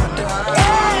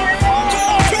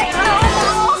 Can't take no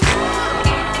more.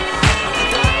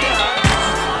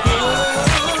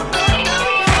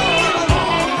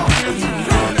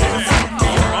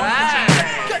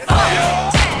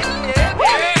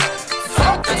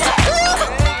 Funkadelic.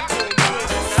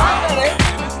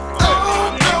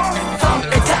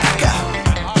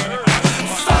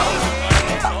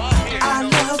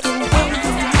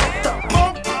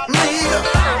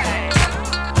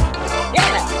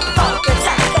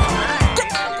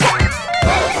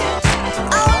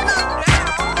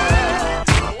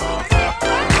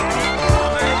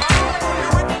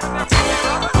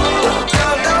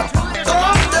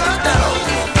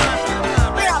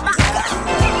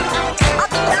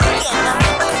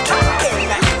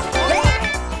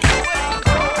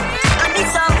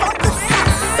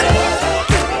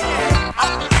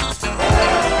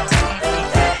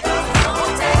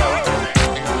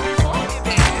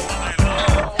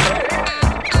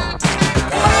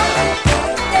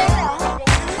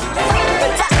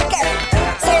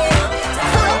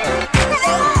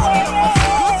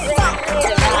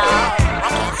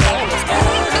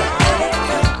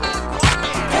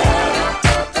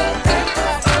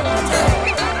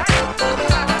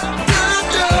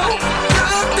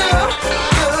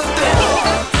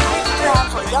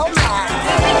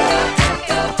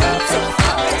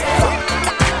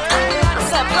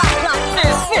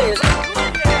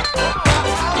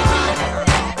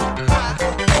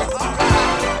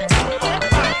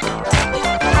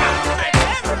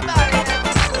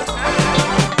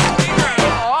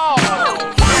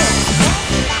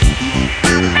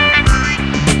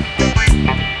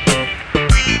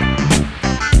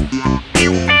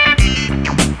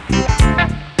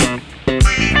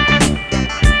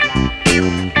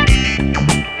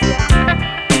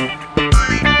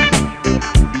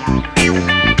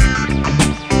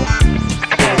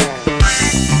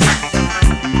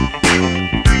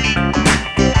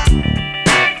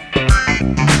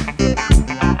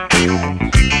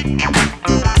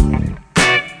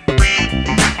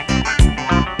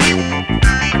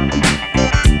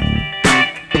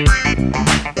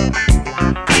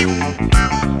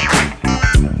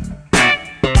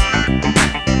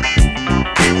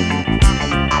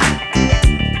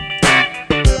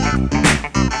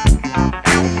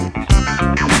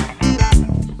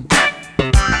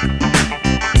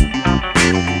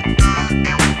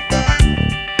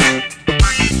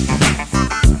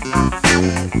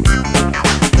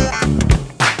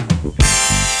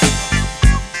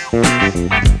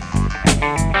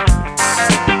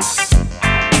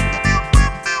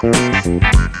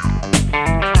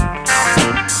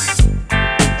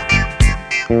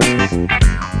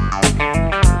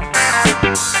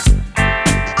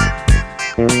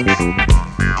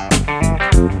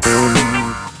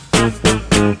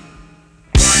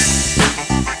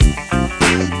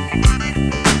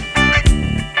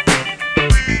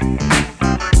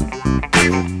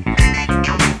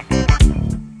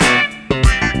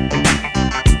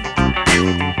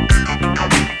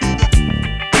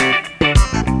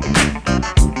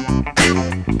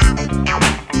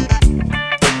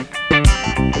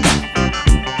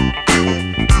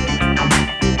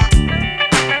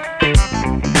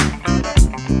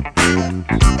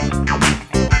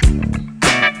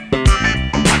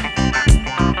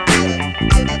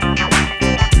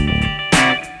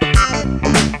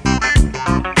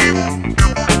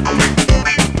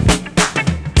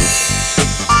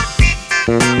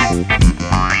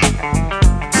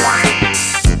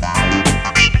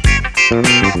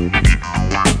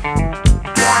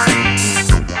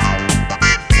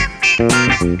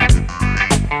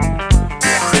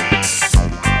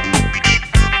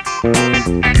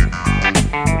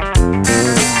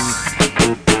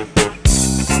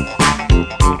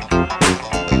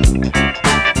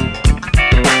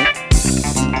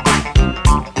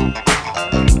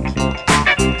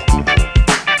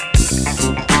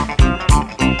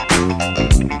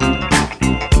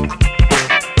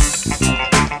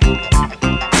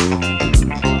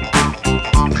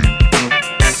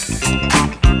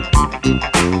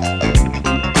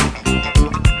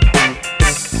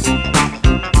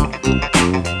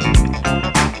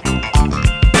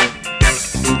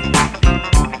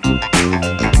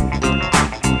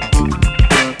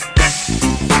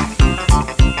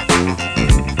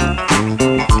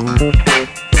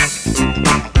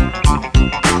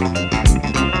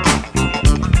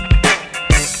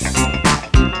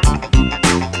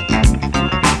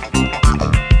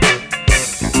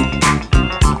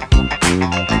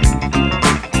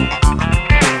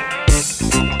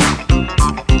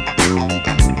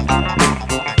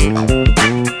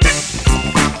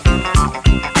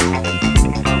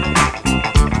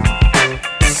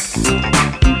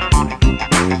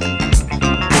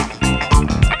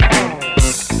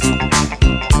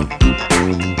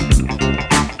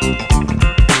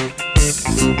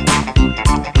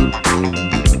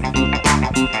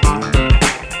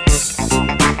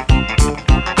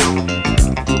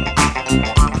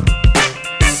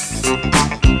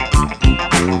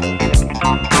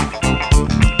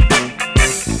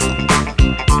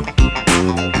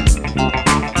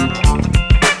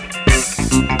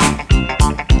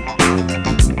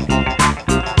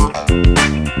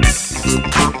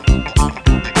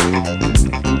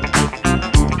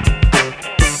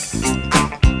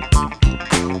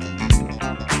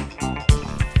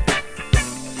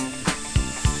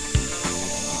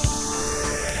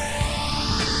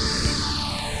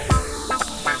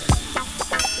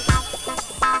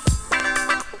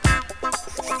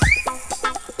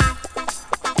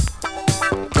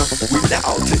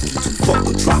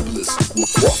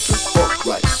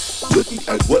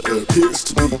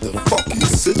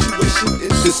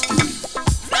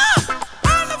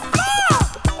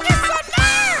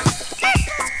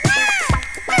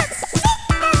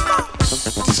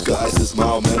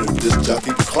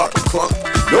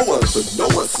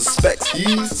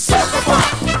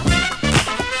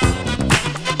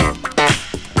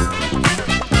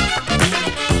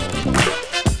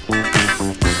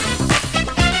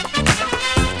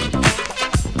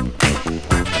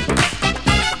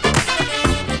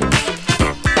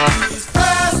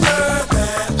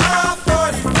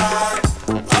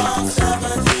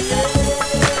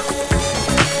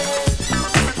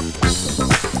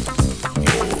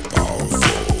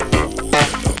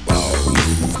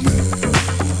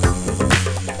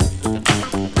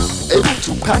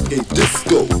 pack a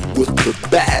disco with the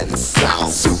baddest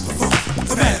sound. Superfunk,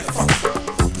 the baddest funk,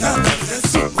 none other than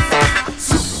Superfunk.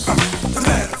 Superfunk, the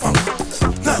baddest funk,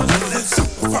 none other than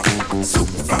Superfunk.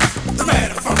 Superfunk, the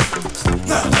baddest funk,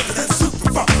 none other than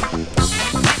Superfunk.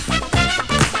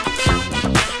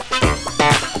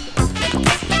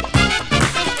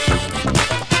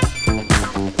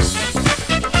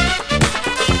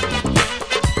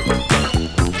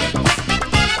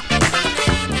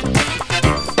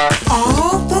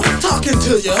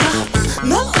 Ya,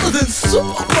 none other than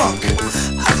Superfunk.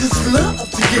 I just love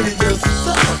to get in your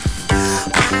stuff.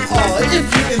 Oh, if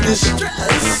you're in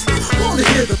distress, wanna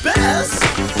hear the best,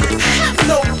 have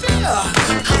no fear,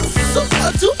 cause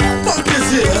Super-funk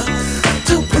is here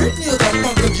to bring you the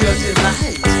funk of your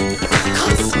delight.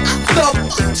 Cause I'm the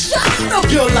funk shine of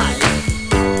your life.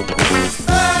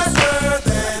 Faster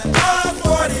than a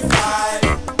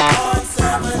 45 on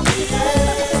 78.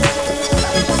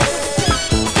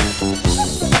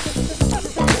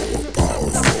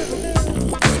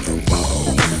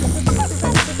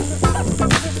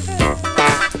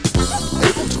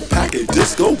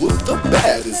 Disco with the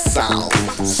baddest sound.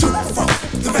 Superfunk,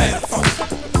 the baddest funk,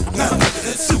 none other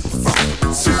than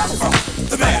Superfunk. Superfunk,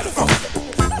 the baddest funk,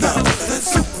 none other than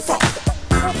Superfunk.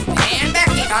 And back,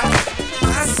 Funk.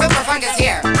 Superfunk is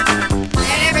here.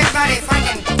 And everybody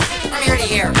funkin' from ear to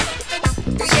ear.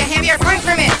 Do you have your funk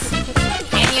permits?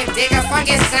 Can you dig a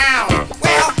funky sound?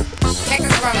 Well, check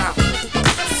this one out.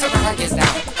 Superfunk is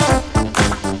down.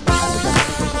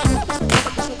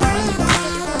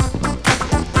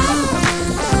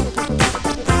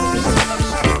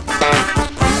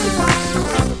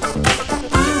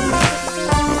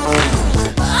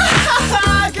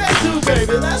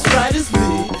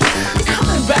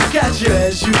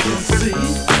 As you can see,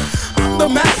 I'm the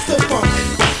master funk.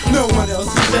 No one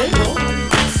else is able.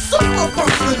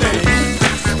 Superfunk's the name.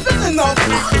 Spinning off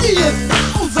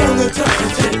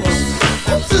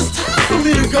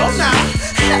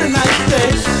a nice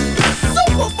day.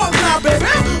 Super funk now, baby.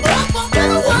 Up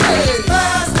and away.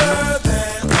 Faster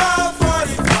than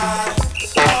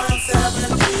 45 on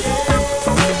 78.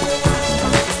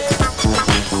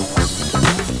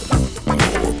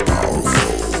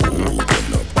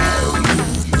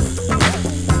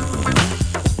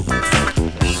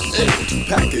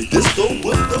 Packing disco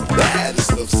with the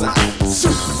baddest of sounds.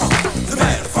 Super-funk, the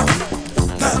man of funk.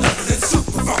 None other than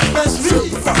super-funk. That's me.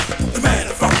 Super-funk, the man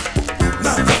of funk.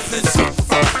 None other than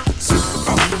super-funk.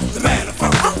 Super-funk, the man of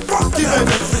funk. I'm funky, baby. None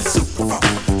other than super-funk.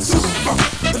 Super-funk,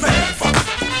 the man of funk.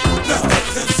 None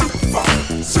other than super-funk.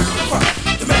 Super-funk,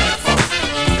 the man of funk.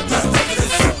 None other than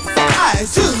super-funk. I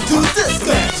too do this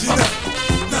dance, you know.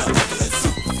 None other than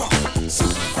super-funk.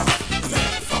 Super-funk, the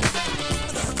man of funk.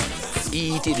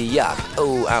 E to the yacht,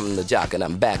 oh, I'm the jock, and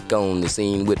I'm back on the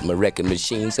scene with my record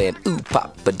machine saying, ooh,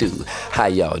 pop-a-doo, how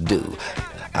y'all do?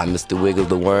 I'm Mr. Wiggle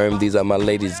the Worm, these are my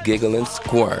ladies giggle and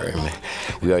squirm.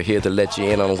 We are here to let you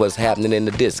in on what's happening in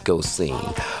the disco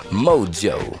scene.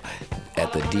 Mojo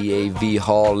at the DAV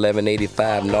Hall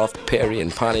 1185 North Perry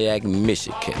in Pontiac,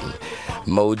 Michigan.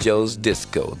 Mojo's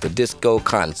Disco, the disco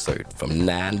concert from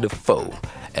 9 to 4.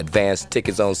 Advanced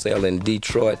tickets on sale in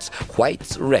Detroit's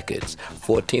White's Records,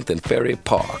 14th and Ferry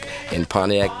Park in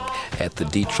Pontiac at the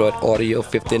Detroit Audio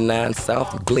 59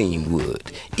 South Glenwood.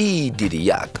 E diddy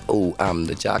yak, oh, I'm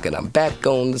the jock, and I'm back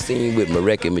on the scene with my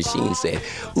record machine saying,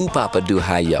 ooh, papa do,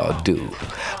 how y'all do?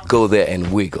 Go there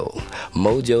and wiggle.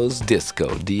 Mojo's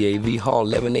Disco, DAV Hall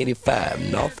 1185,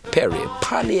 North Perry,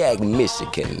 Pontiac,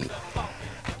 Michigan.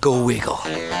 Go wiggle.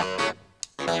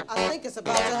 I think it's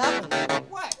about to happen.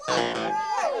 What?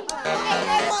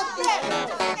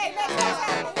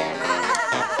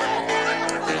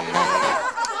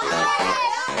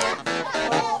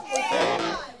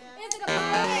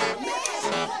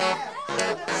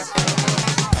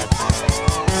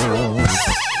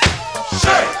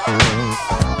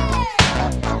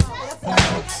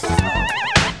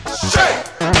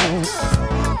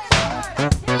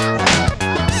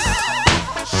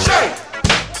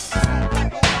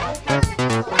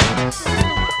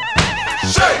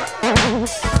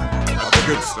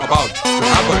 It's about to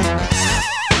happen.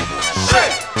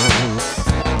 Shake!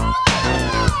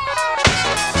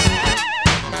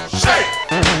 Shake!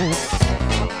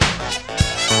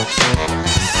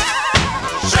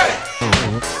 Shake!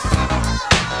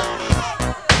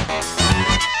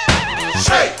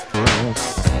 Shake!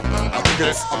 I think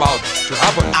it's about to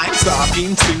happen. I'm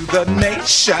talking to the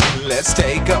nation. Let's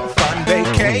take a fun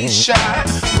vacation.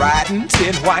 Riding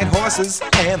 10 white horses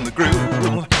and the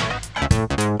groove.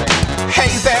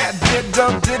 Hey there,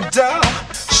 diddle,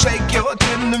 shake your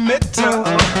middle.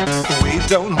 We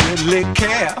don't really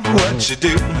care what you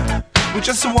do. We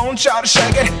just want y'all to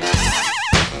shake it.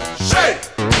 Shake!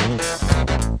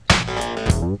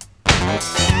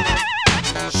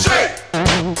 Shake!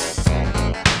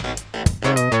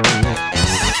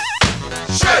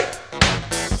 Shake!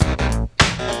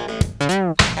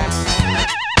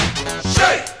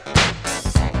 Shake!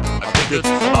 I think it's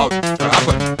about to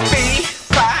happen.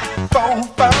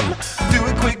 Do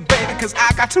it quick, baby, cause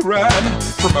I got to run.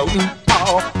 Promoting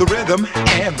all the rhythm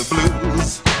and the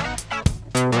blues.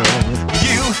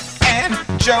 You and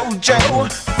JoJo,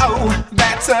 oh,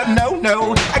 that's a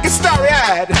no-no. I get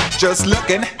starry-eyed just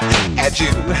looking at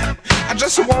you. I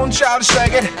just want y'all to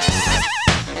shake it.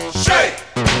 Shake!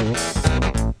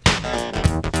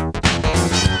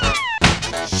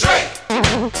 Shake!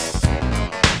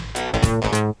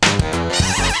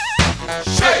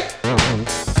 Shake!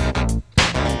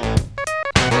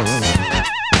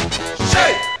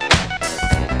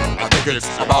 It's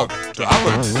about to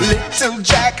happen. Little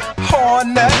Jack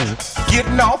Horner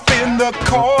getting off in the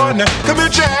corner. Come here,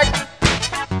 Jack.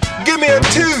 Give me a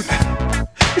toot.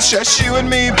 It's just you and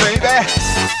me, baby.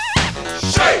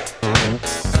 Shake.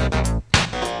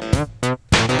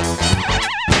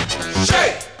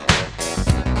 Shake.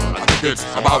 I think it's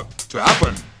about to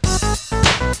happen.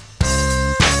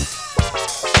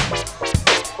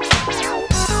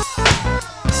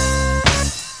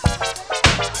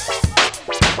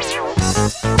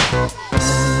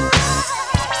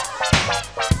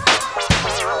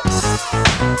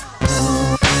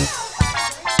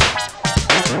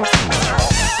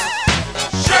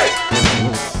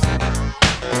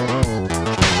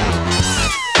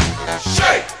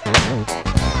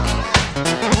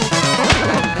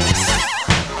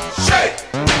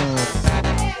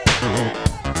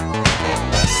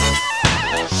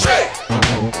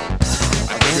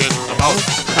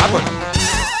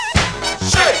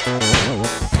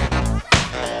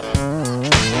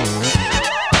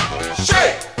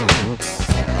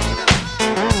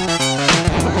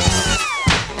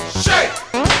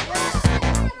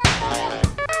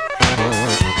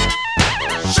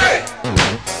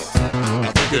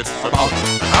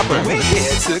 We're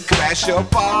here to crash your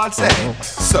party.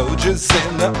 Soldiers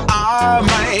in the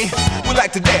army. We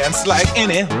like to dance like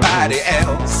anybody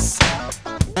else.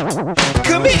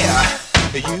 Come here,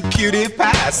 you cutie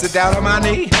pie. Sit down on my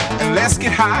knee and let's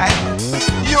get high.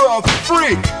 You're a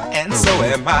freak, and so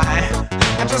am I.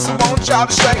 I just want y'all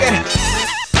to shake it.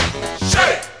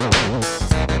 Shake!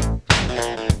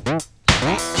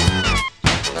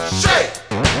 Shake!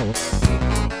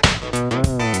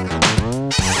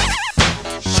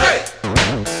 Shake!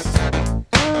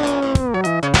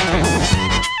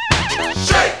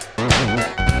 Shake!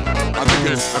 I think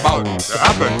it's about to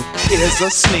happen. Here's a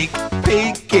sneak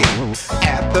peeking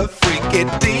at the freaky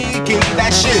deaky.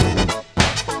 That's you,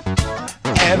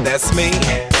 and that's me.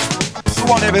 We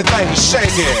want everything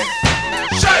shaking.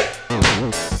 Shake!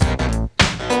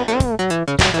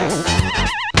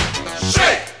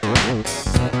 Shake!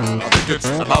 I think it's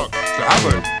about to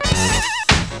happen.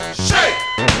 Shake!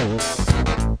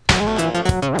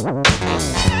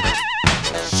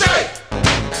 Shake!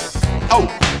 Oh!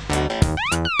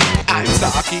 I'm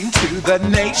talking to the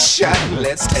nation.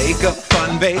 Let's take a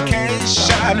fun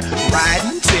vacation.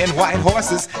 Riding 10 white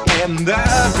horses in the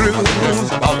groove.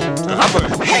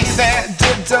 Hey there,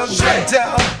 diddle,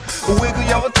 diddle. Wiggle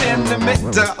your tender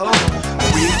middle.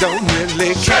 We don't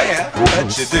really care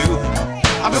what you do.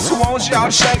 I just want y'all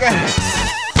to shake it.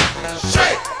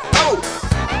 Shake! Oh!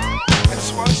 I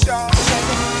just want y'all to shake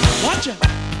it. Watch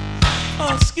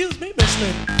out. Excuse me, Miss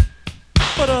Lady.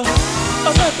 But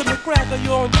let the cracker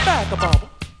you on the back of Bobble.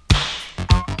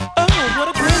 Oh, what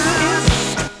a grin it is.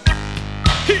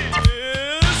 He's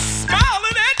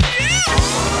smiling at you.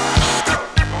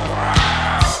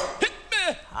 Hit me.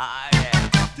 Ah, yeah.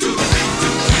 Do the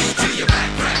beat to your back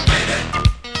crack, baby.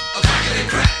 A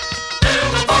crackity-crack. Feel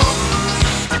the bone.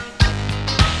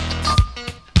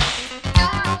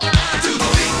 Do the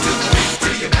beat to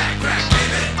your back crack,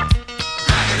 baby.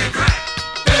 Crackity-crack.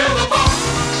 Feel the bone.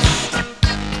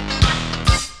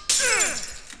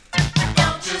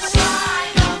 Don't you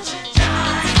slide, don't you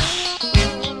jive.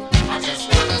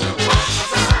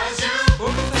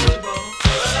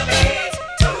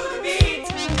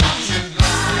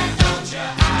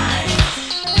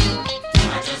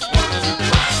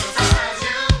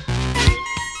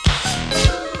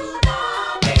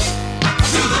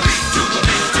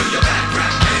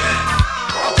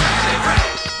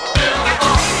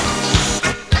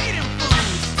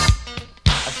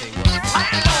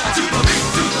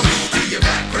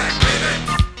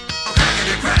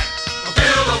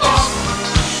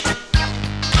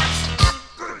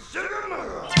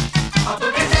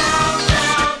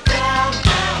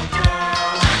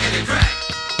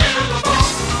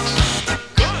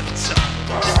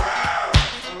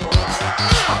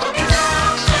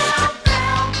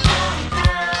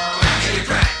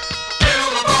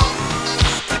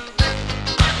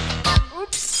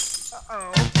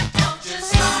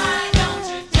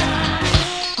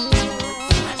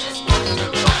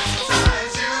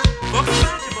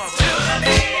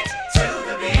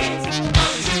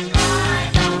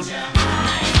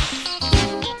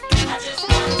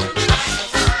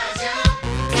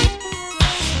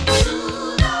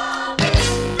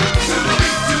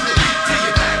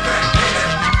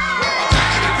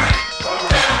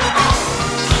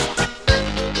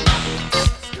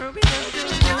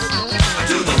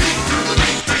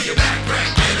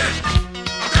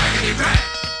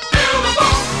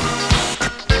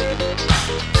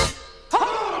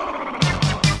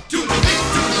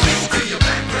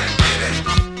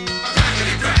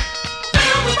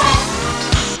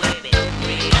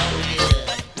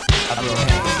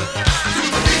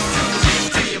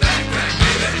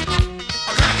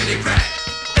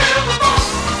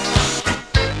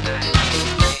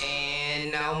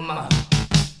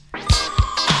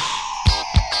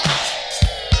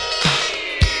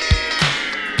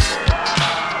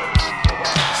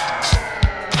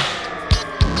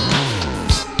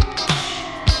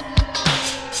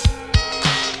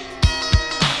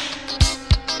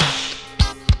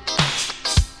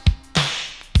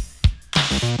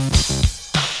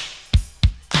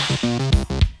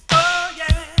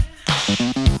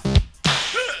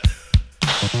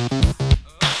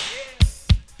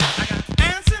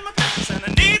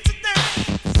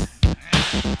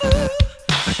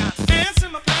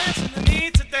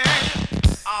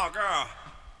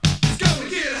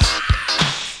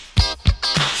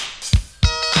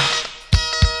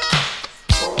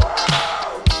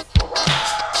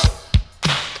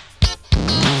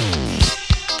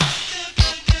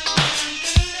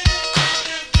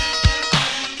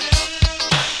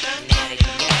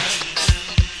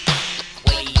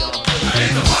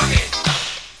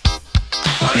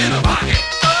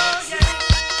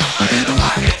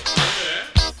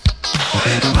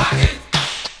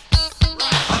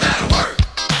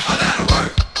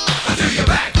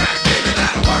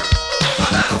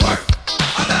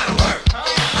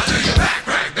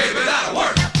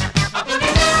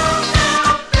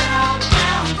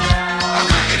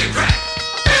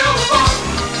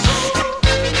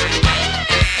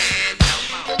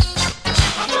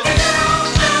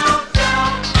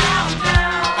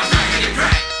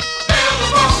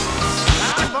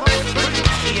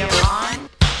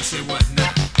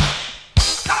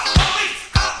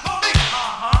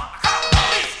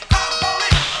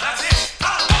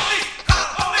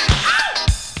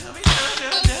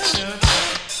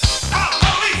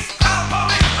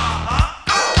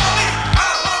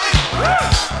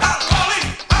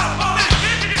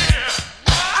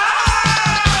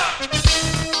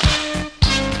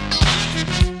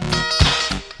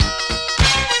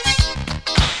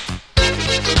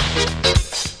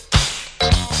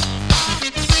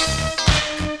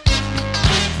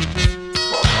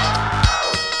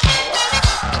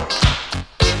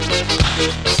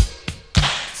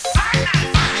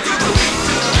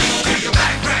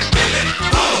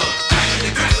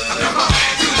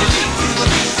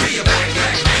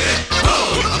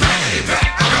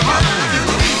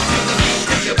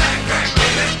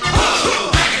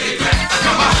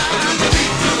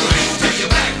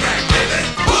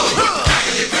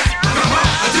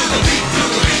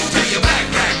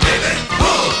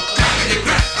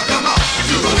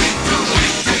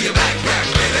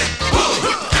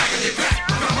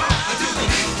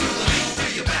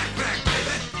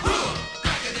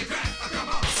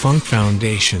 Funk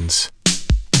Foundations.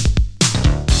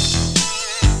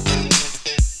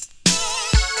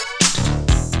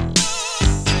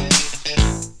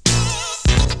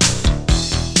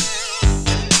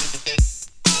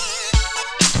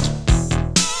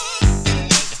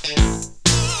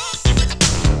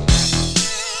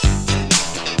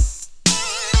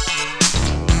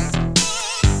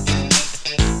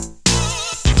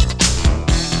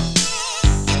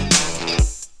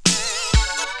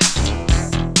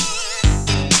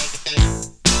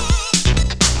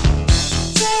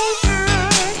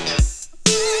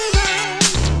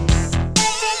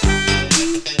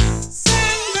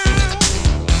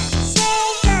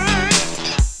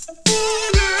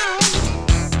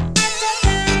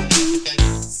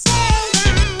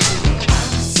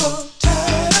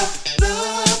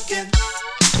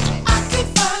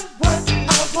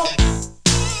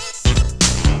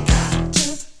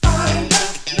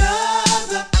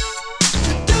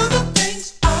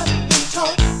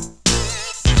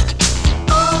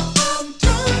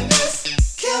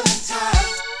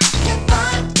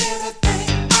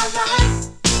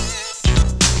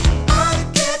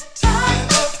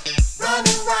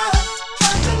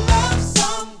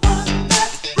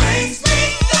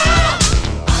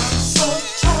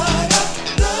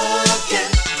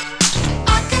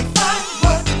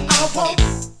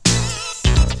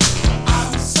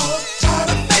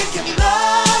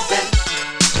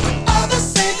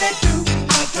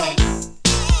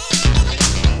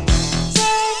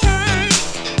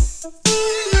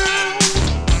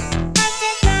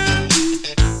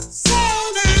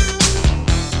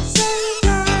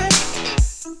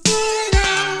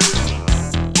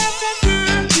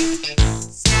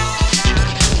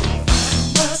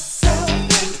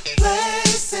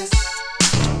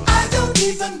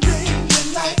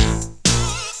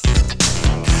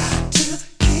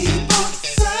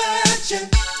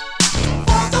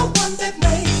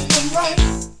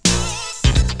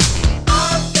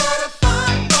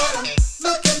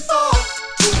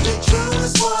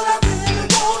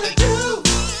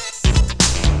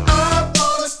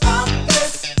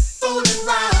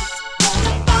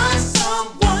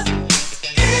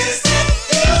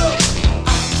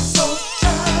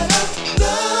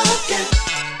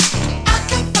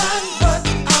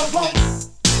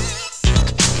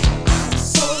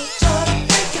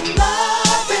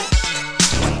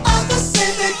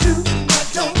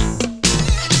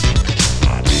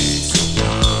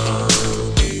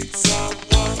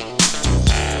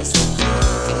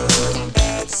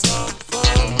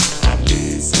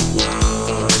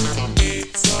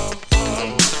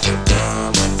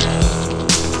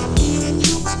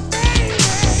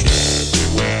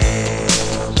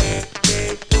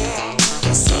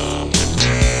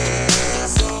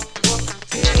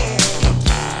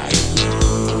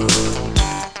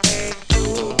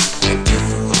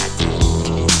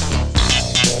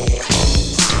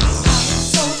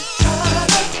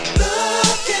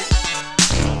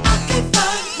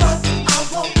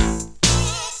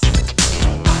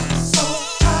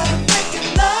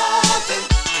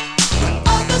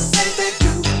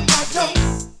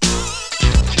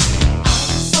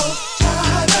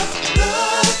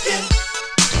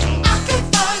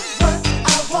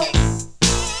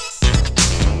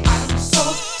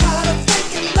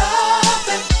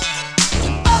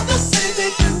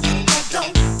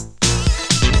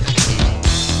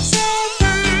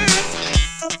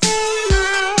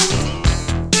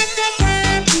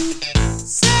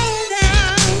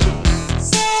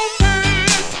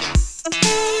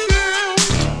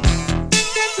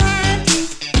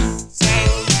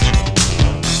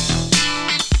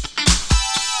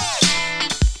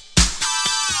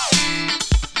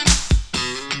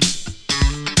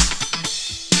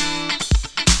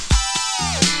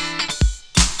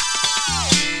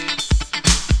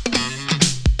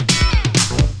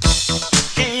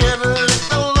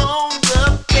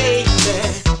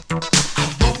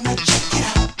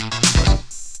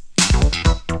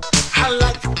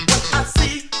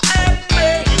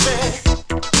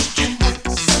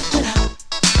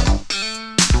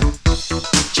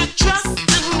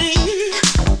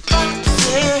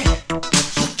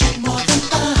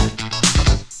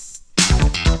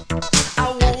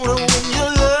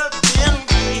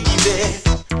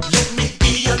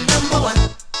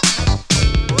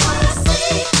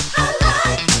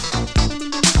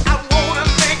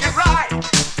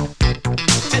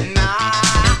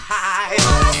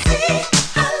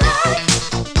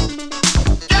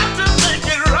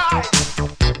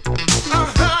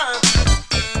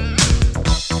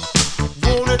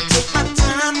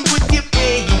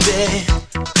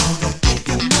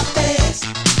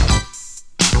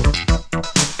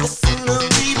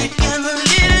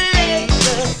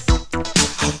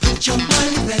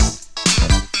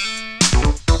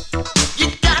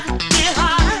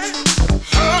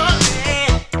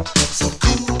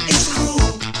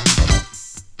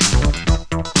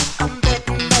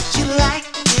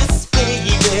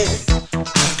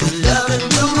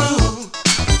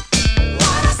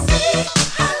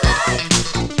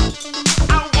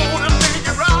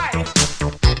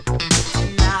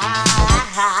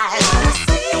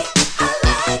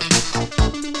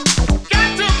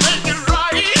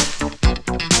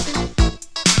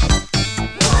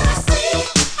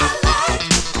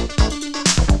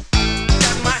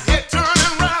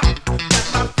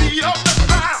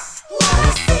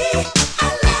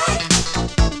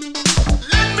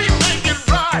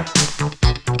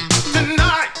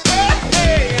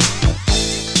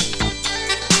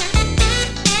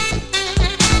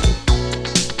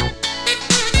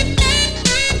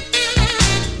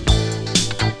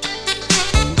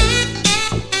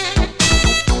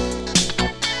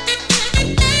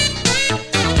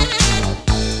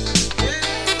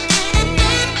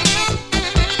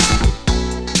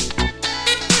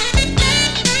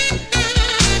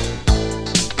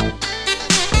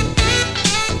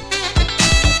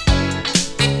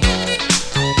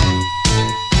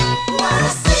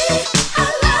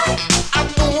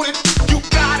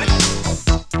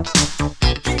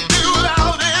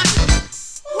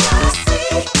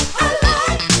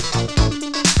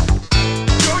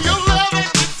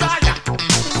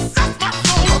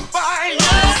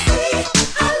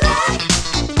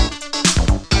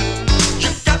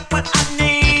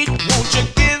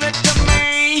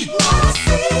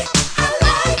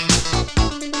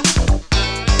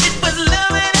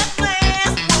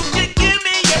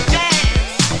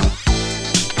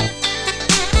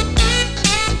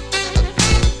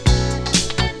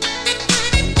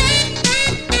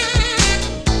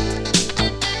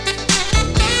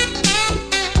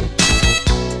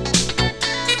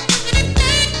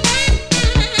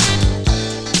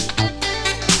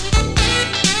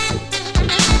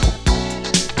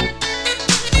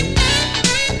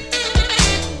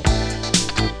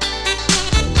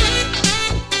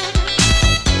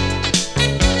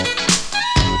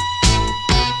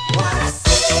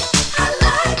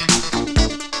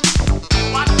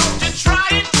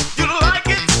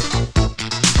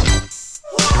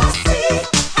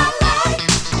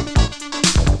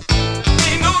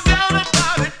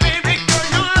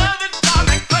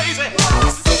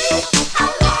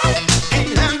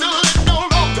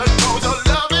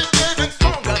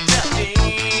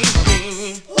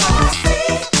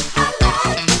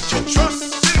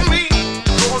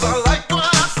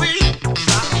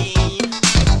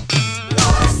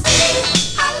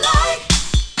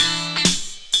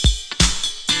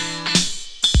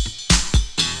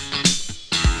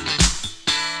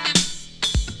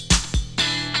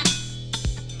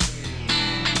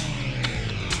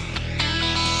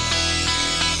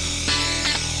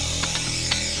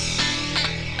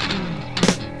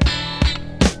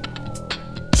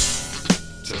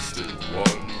 Testing 1,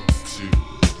 2.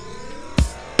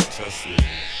 Testing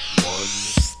 1,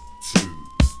 2.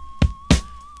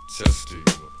 Testing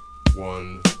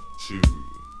 1, 2.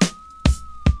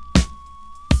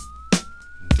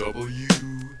 WSKY.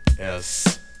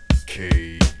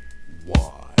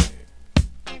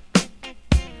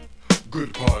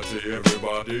 Good party,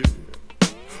 everybody.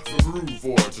 The groove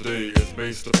for today is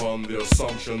based upon the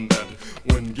assumption that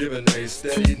when given a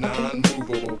steady,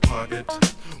 non-movable pocket,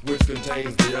 which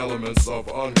contains the elements of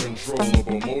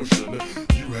uncontrollable motion,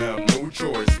 you have no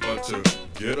choice but to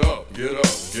get up, get up,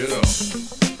 get up.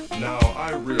 Now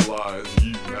I realize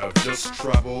you have just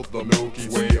traveled the Milky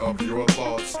Way of your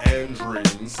thoughts and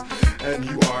dreams, and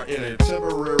you are in a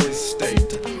temporary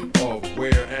state of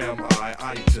where am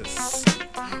I-itis.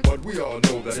 But we all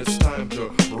know that it's time to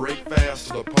break fast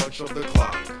to the punch of the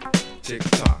clock. Tick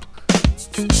tock.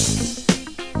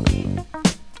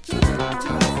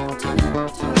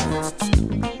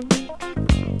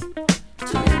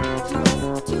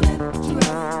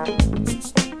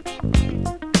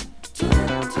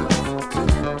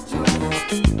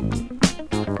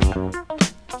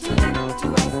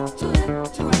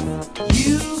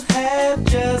 You have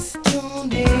just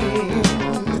tuned in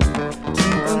to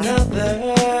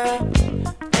another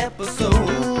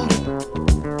episode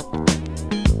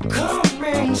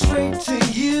coming straight to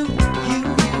you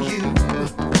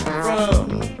from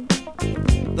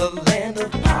the land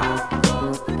of pop.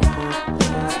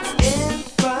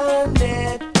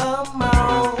 Infinite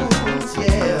amounts,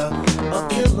 yeah, of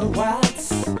kilowatts,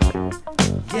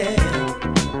 yeah.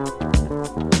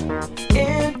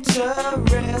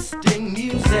 Interesting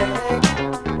music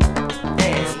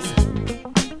and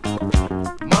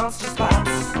monster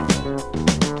spots.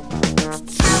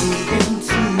 Tune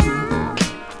into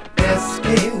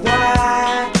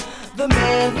SKY, the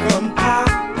man from pop.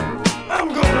 I'm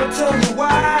gonna tell you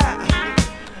why.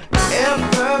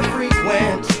 Ever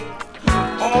frequent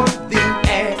on the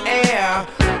air,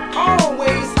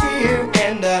 always here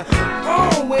and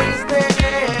always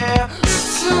there.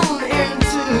 Tune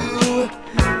into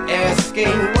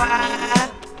SKY,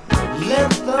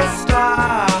 let the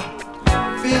star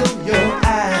fill your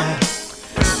eye.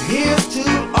 Here's to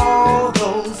all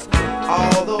those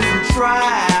who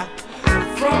try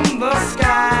from the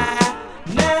sky.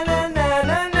 Na na na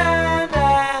na na na.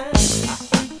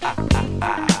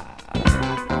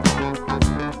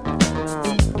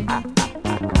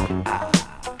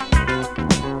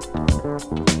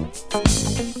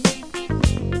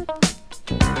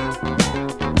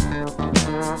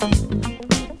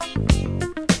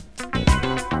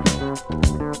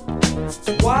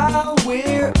 While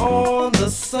we're on the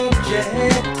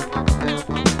subject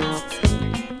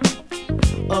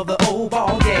of the old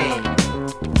ball game,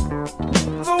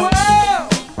 the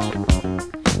world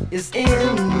is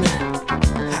in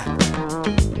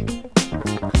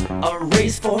a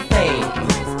race for fame.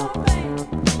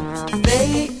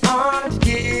 They aren't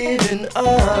giving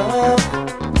up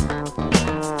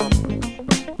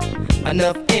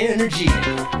enough energy.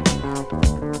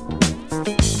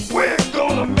 We're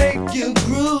gonna make you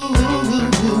groove.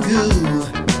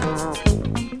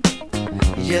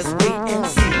 Just wait and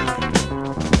see.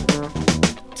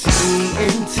 Tune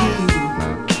into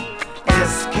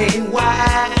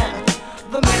SKY,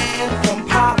 the man from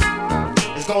pop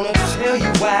is gonna tell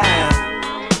you why.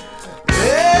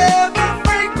 Ever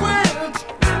frequent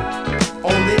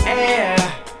on the air,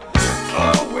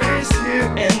 always here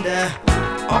and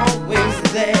always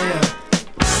there.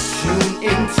 Tune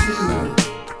into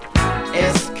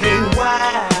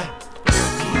SKY,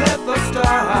 let the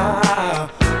star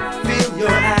fill your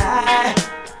eye.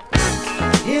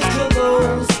 Here's to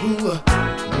those who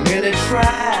really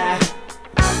try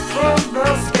from the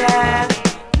sky.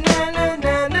 Na na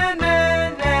na na na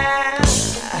na.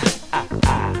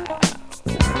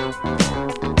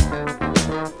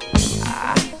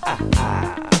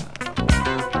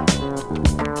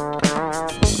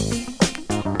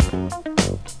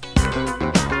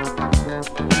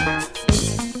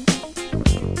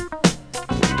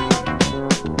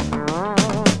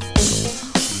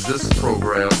 This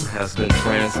program has been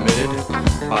transmitted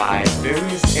by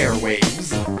various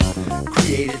airwaves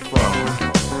created from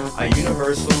a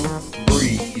universal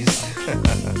breeze.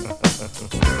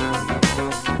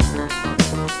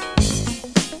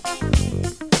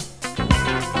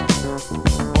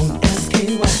 On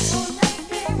SKY,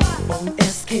 on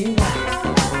SKY,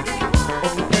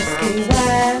 on SKY,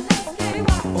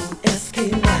 on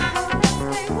SKY,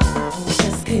 on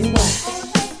SKY,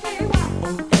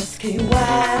 on SKY.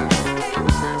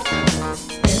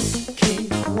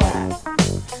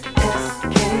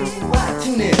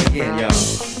 Tune in again, y'all,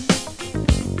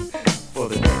 for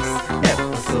the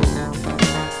soul.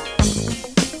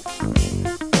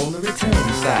 On the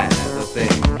return side of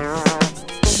things.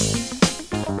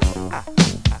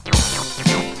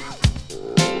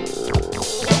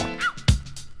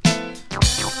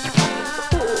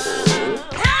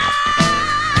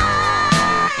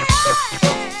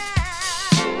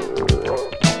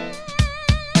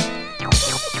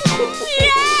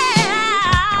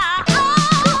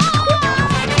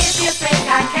 If you think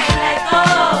I can't let go,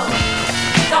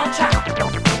 don't try.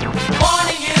 Boy,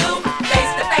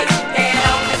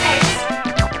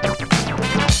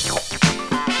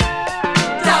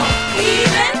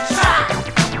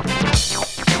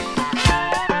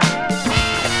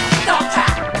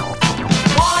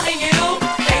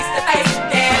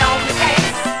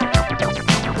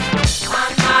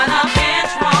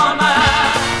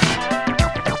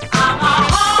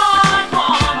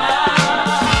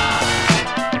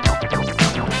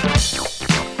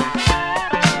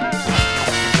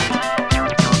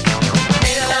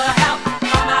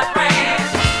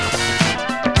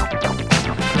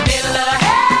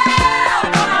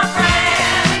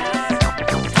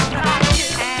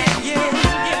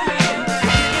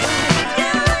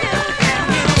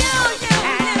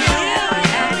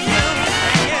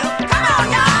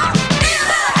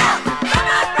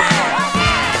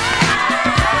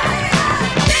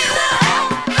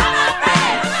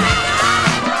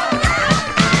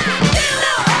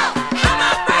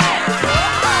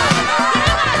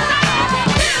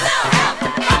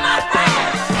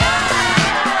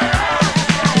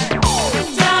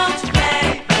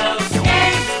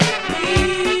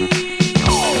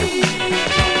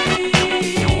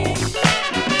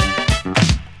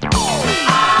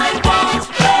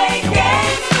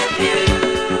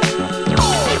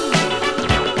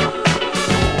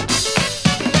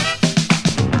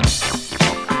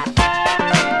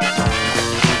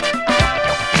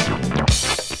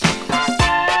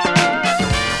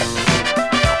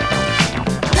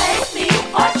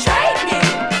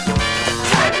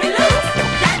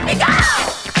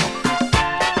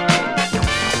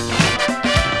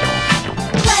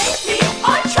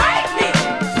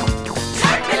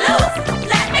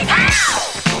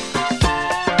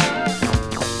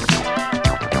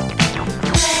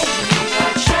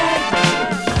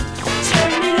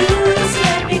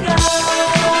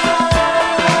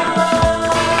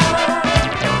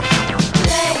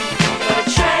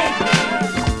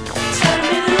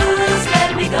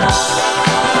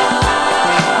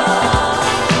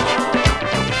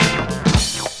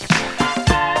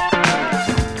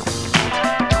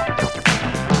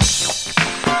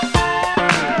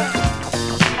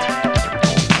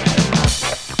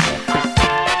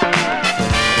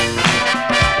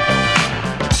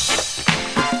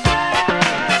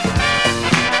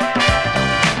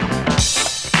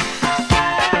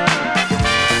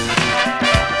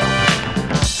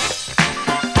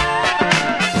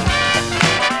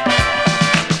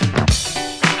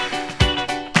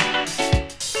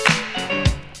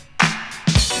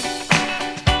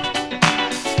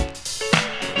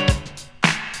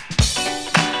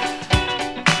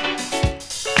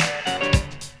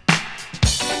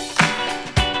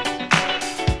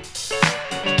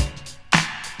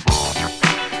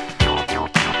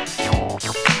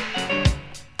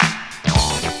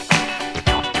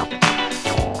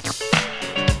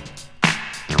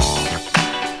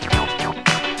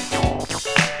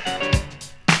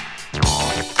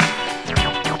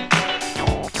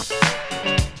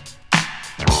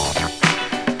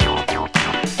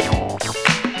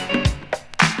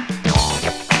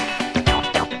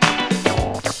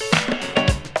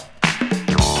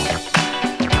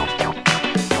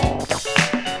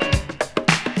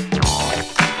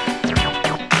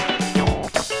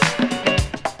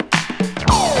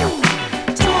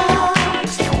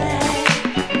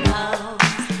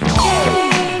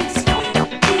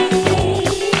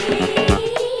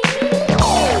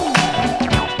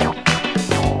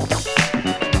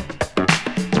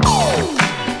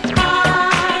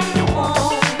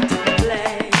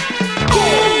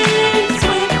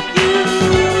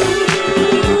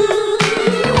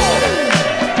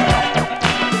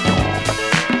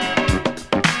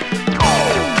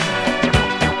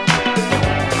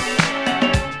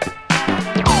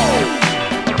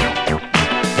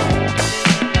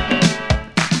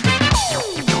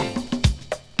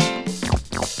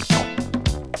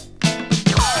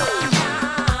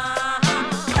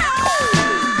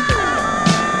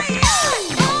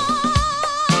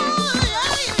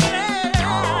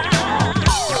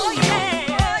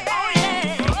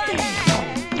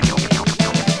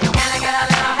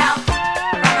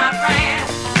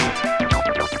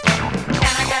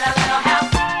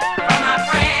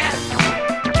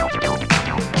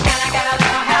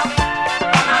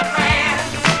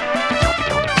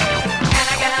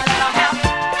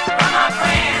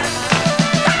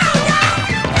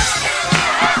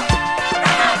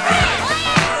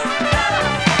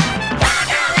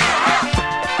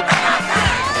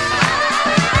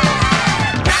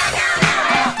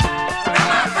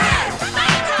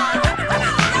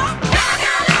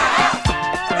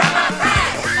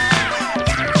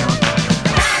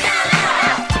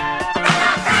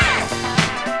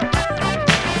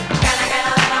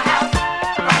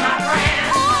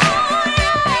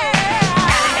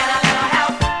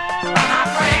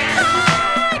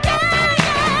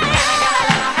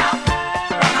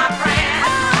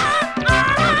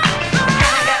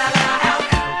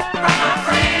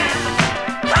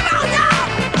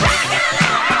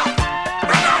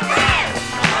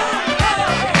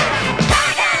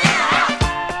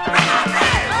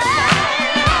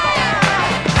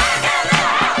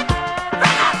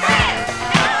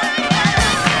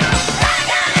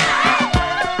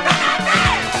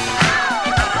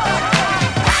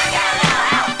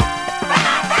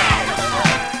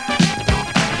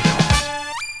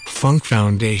 Funk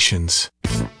Foundations.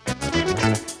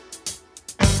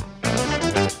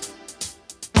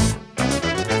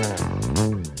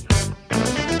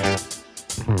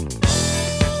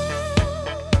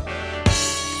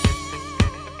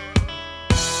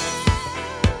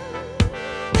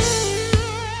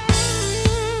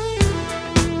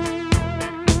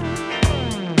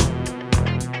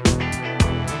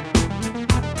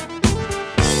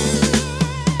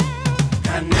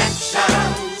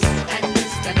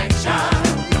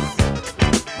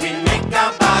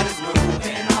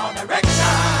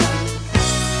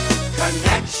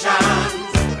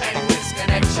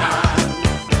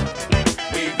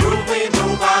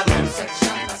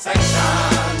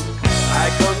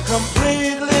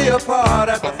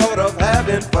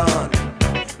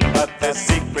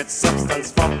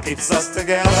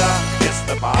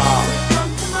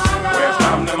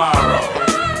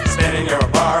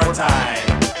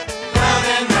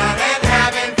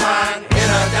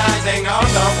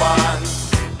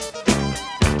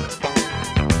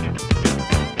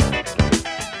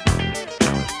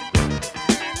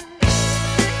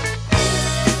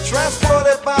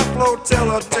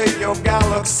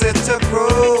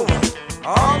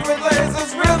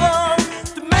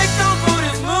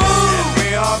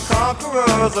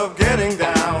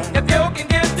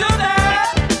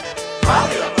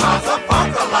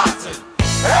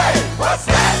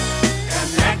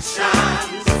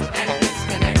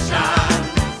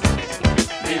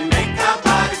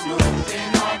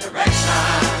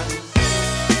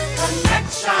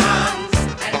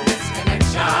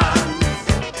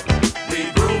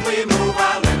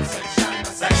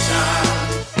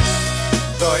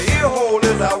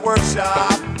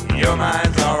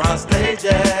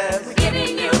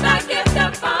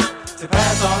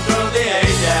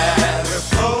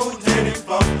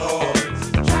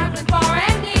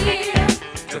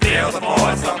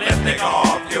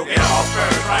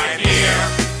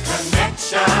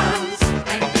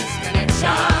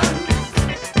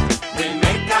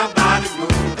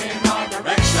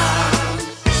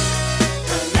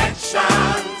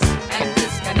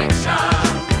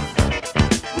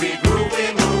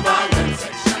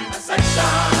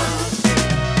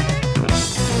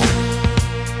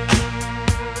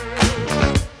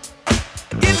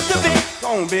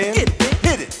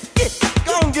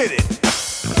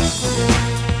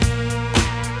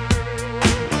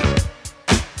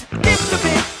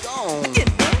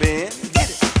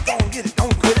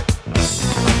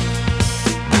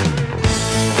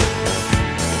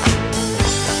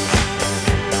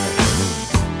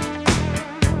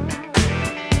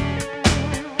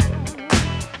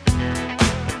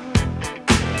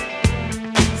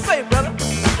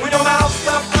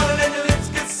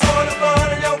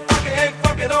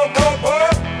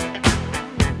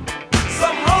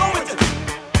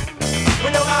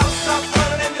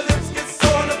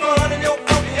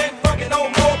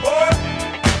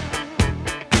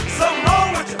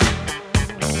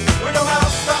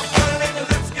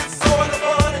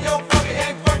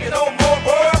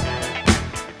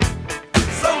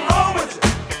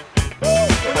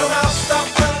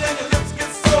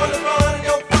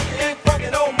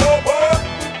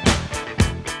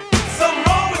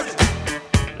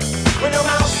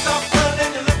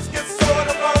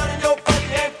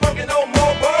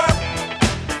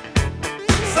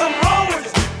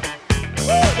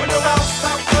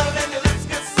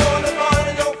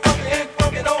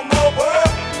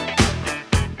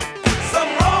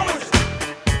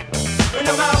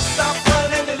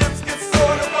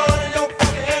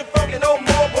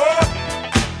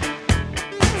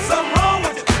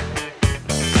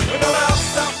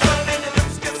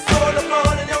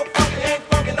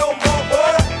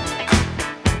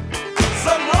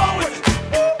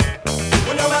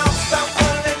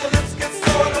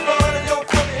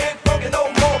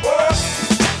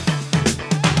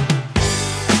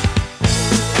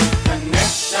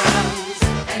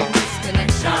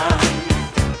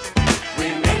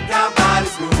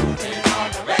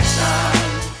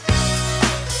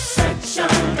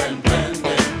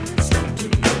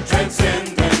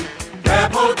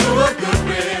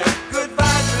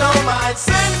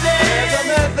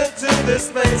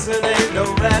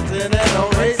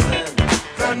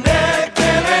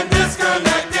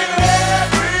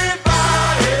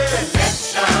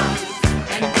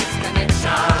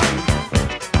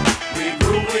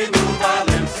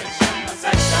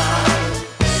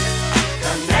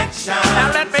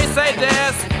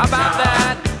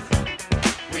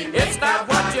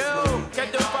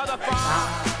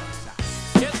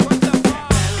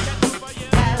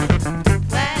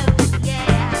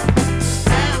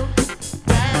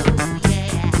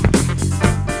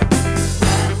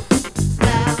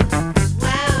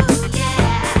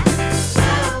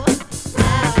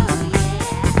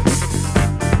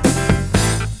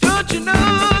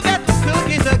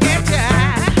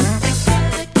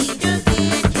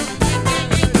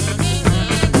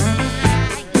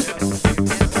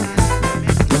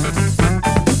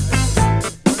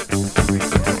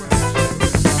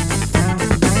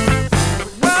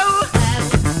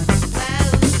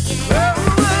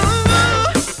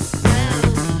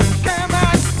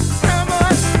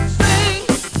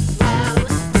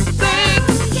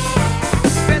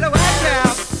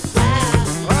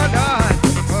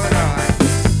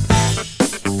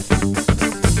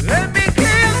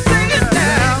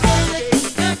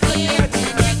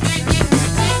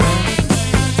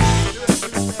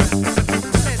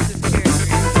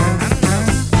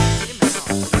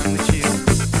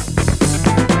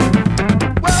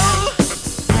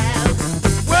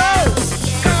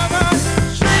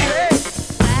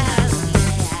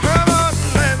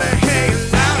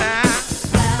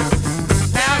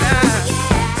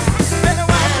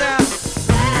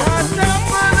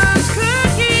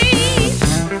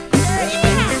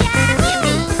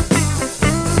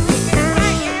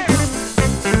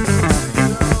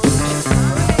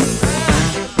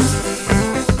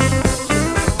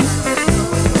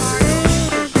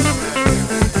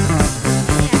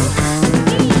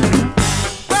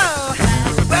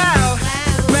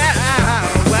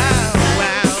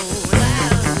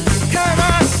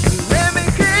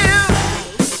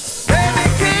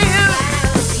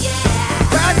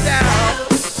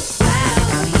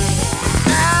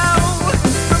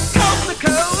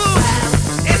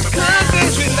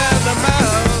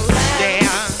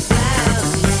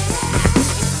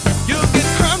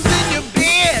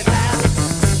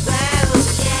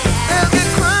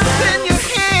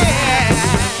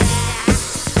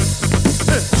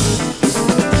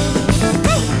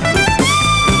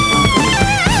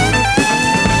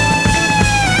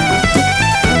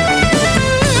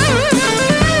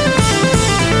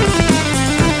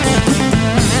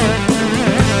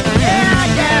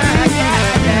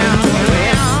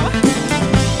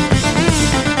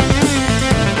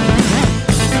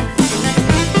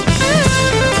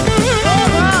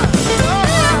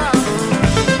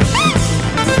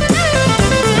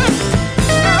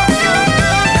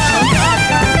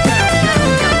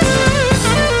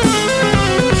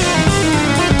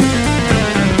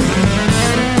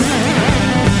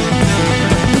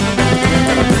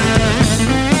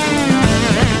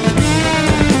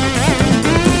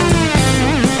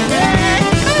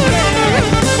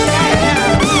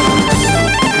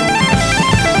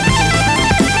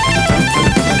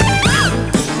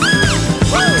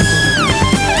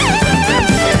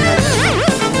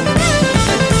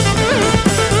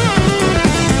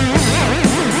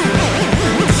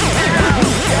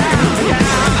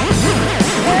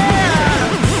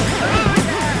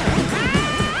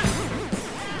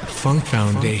 Funk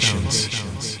Foundations.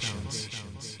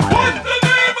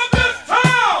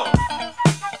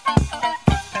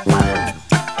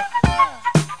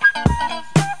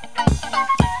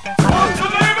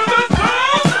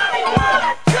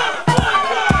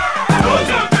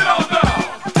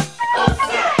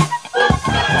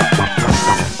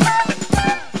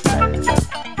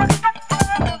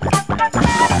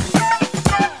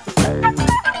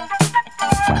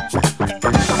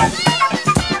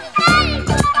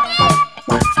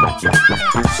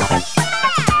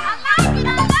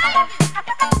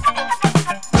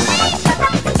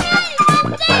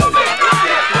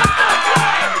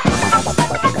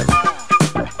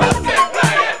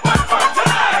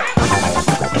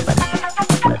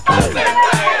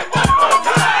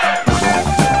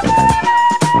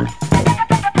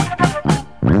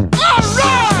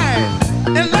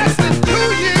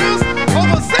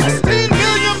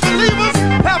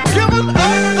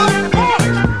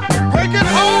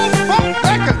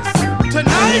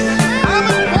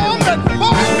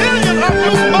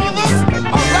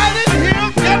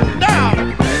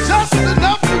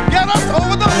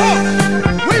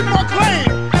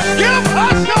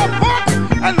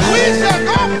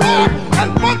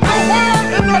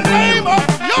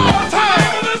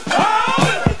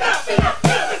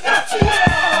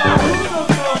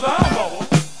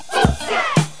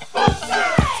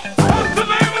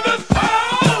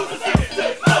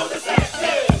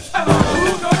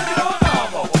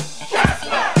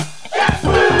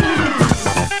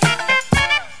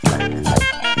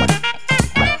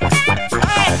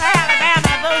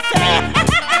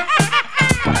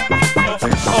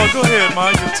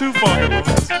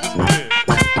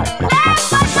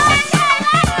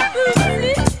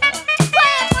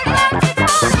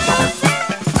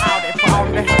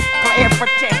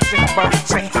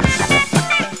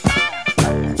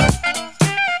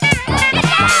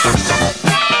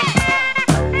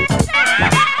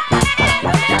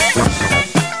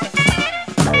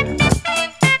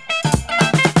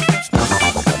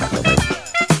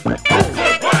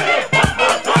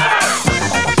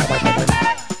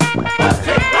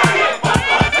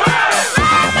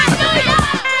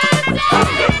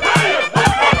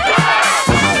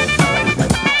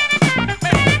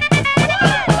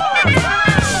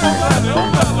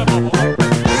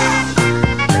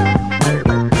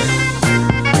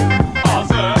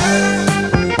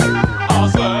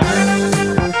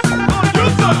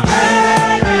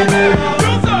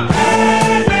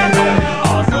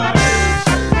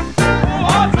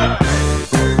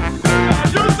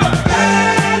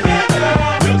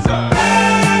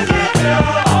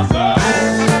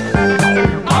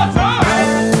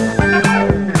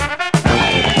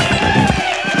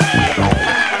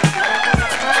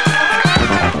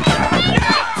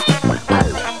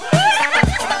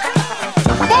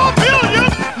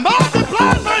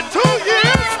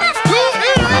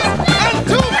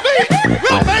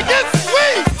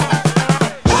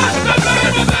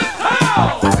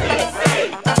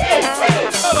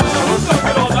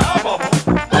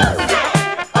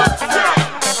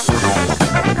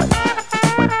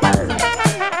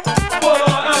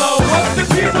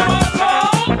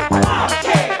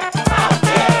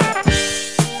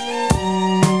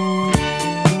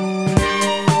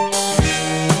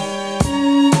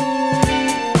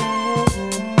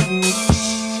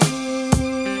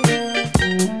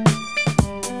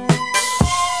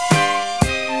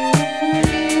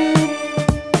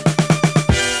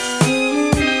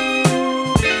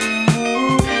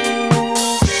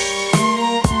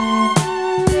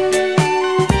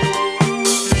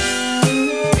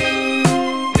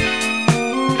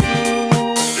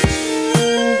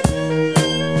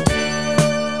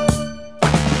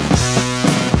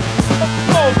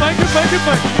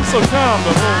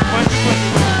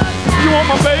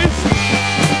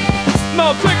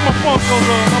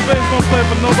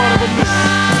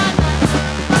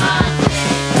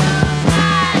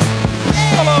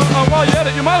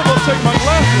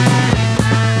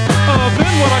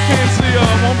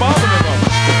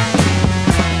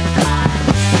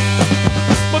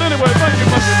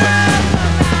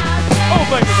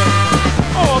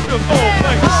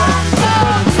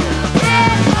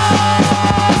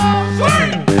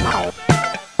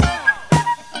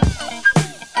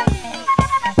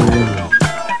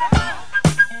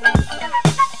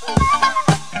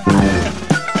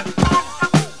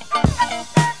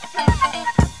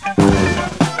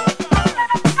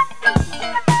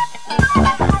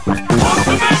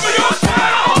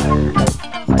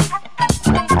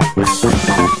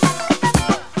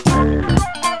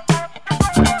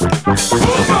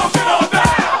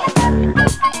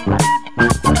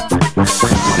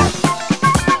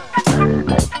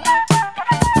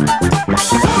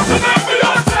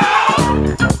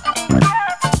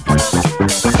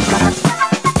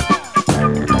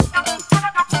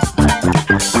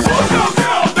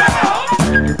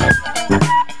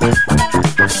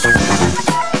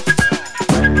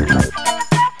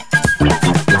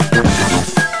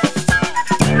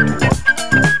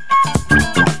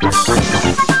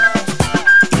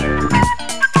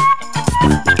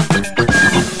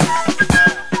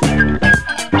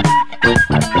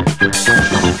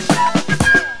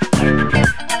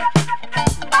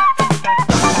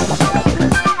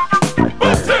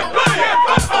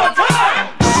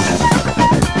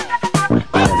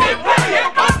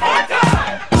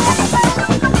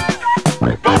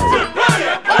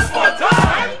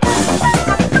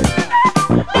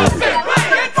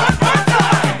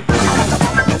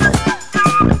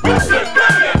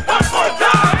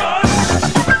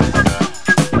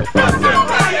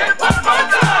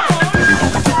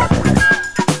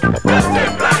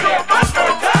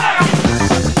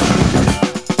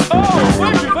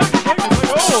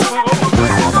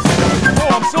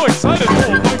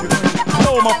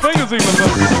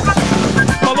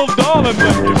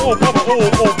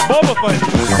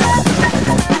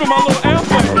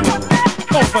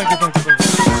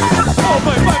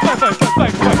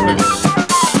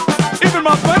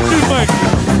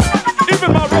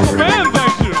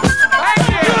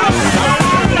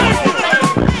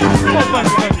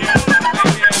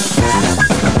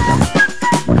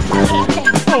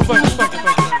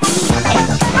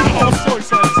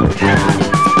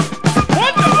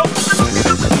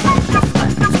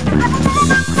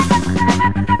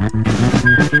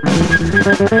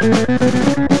 Wonderful!